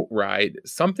romantic boat ride,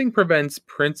 something prevents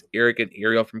Prince Eric and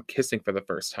Ariel from kissing for the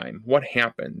first time. What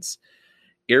happens?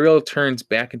 Ariel turns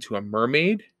back into a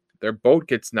mermaid, their boat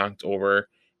gets knocked over,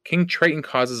 King Triton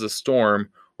causes a storm,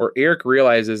 or Eric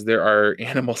realizes there are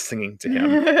animals singing to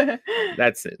him.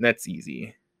 That's it. That's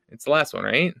easy. It's the last one,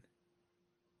 right?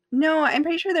 No, I'm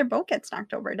pretty sure their boat gets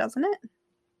knocked over, doesn't it?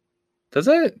 Does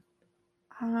it?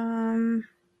 Well,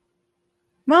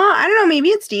 I don't know. Maybe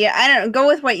it's D. I don't know. Go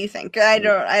with what you think.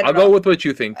 I'll go with what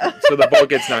you think. So the boat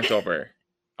gets knocked over.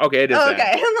 Okay, it is that.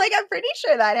 Okay, I'm pretty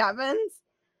sure that happens.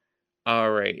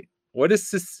 All right. What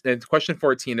is question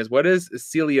 14 is what is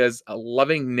Celia's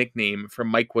loving nickname for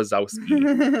Mike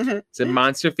Wazowski? Is it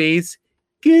Monster Face,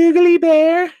 Googly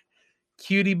Bear,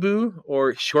 Cutie Boo,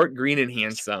 or Short, Green, and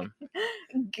Handsome?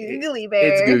 Googly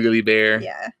Bear. It's Googly Bear.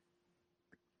 Yeah.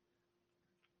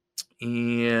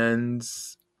 And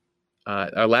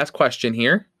our last question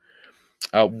here.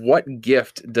 What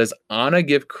gift does Anna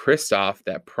give Kristoff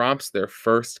that prompts their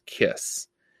first kiss?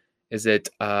 Is it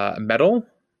a medal,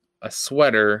 a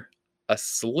sweater, a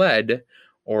sled,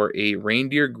 or a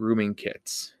reindeer grooming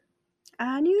kit?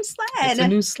 A new sled. It's a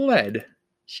new sled.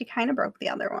 She kind of broke the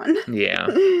other one. Yeah,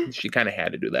 she kind of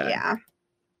had to do that. Yeah.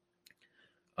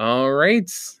 All right.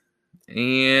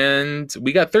 And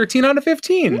we got 13 out of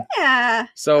 15. Yeah.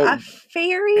 So a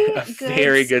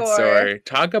very good score.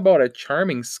 Talk about a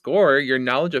charming score. Your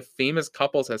knowledge of famous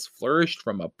couples has flourished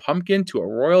from a pumpkin to a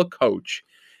royal coach.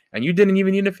 And you didn't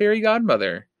even need a fairy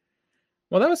godmother.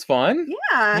 Well, that was fun.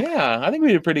 Yeah. Yeah, I think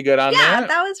we did pretty good on that. Yeah,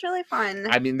 that was really fun.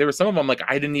 I mean, there were some of them like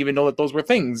I didn't even know that those were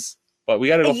things. But we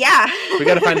gotta we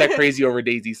gotta find that Crazy Over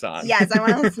Daisy song. Yes, I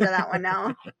want to listen to that one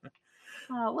now.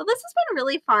 Well, this has been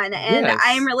really fun, and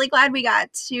I'm really glad we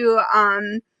got to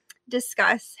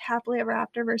discuss Happily Ever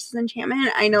After versus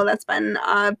Enchantment. I know that's been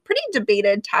a pretty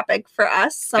debated topic for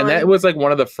us. So and that was like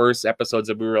one of the first episodes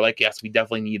that we were like, yes, we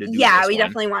definitely need to do this we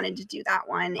definitely wanted to do that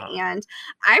one. And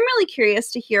I'm really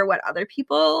curious to hear what other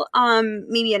people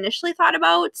maybe initially thought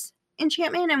about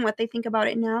Enchantment and what they think about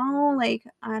it now. Like,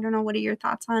 I don't know, what are your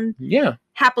thoughts on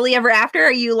Happily Ever After?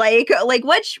 Are you like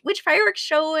which fireworks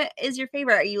show is your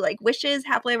favorite? Are you like Wishes,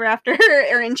 Happily Ever After,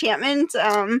 or Enchantment?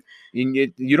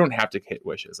 You don't have to hit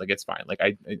Wishes. Like, it's fine. Like,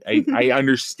 I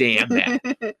understand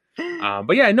that.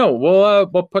 But yeah, no, we'll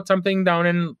put something down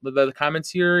in the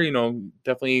comments here. You know,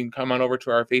 definitely come on over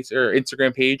to our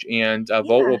Instagram page and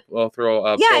vote. We'll throw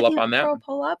a poll up on that. Throw a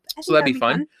poll up. So that'd be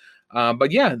fun.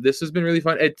 But yeah, this has been really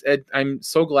fun. I'm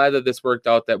so glad that this worked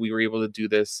out, that we were able to do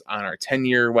this on our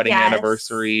 10-year wedding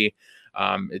anniversary.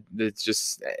 It's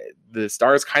just the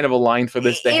stars kind of aligned for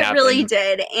this to happen. It really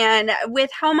did. And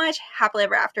with how much Happily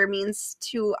Ever After means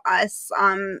to us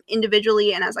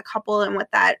individually and as a couple, and what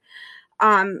that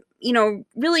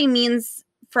really means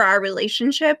for our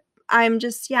relationship, I'm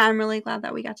really glad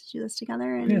that we got to do this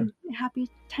together, and happy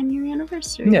 10-year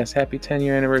anniversary. Yes, happy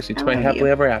 10-year anniversary to my Happily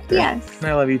Ever After. Yes.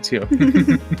 I love you too.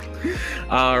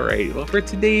 All right. Well, for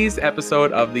today's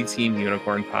episode of the Team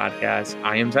Unicorn podcast,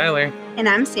 I am Tyler. And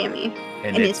I'm Sammy.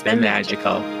 And it's been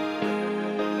magical.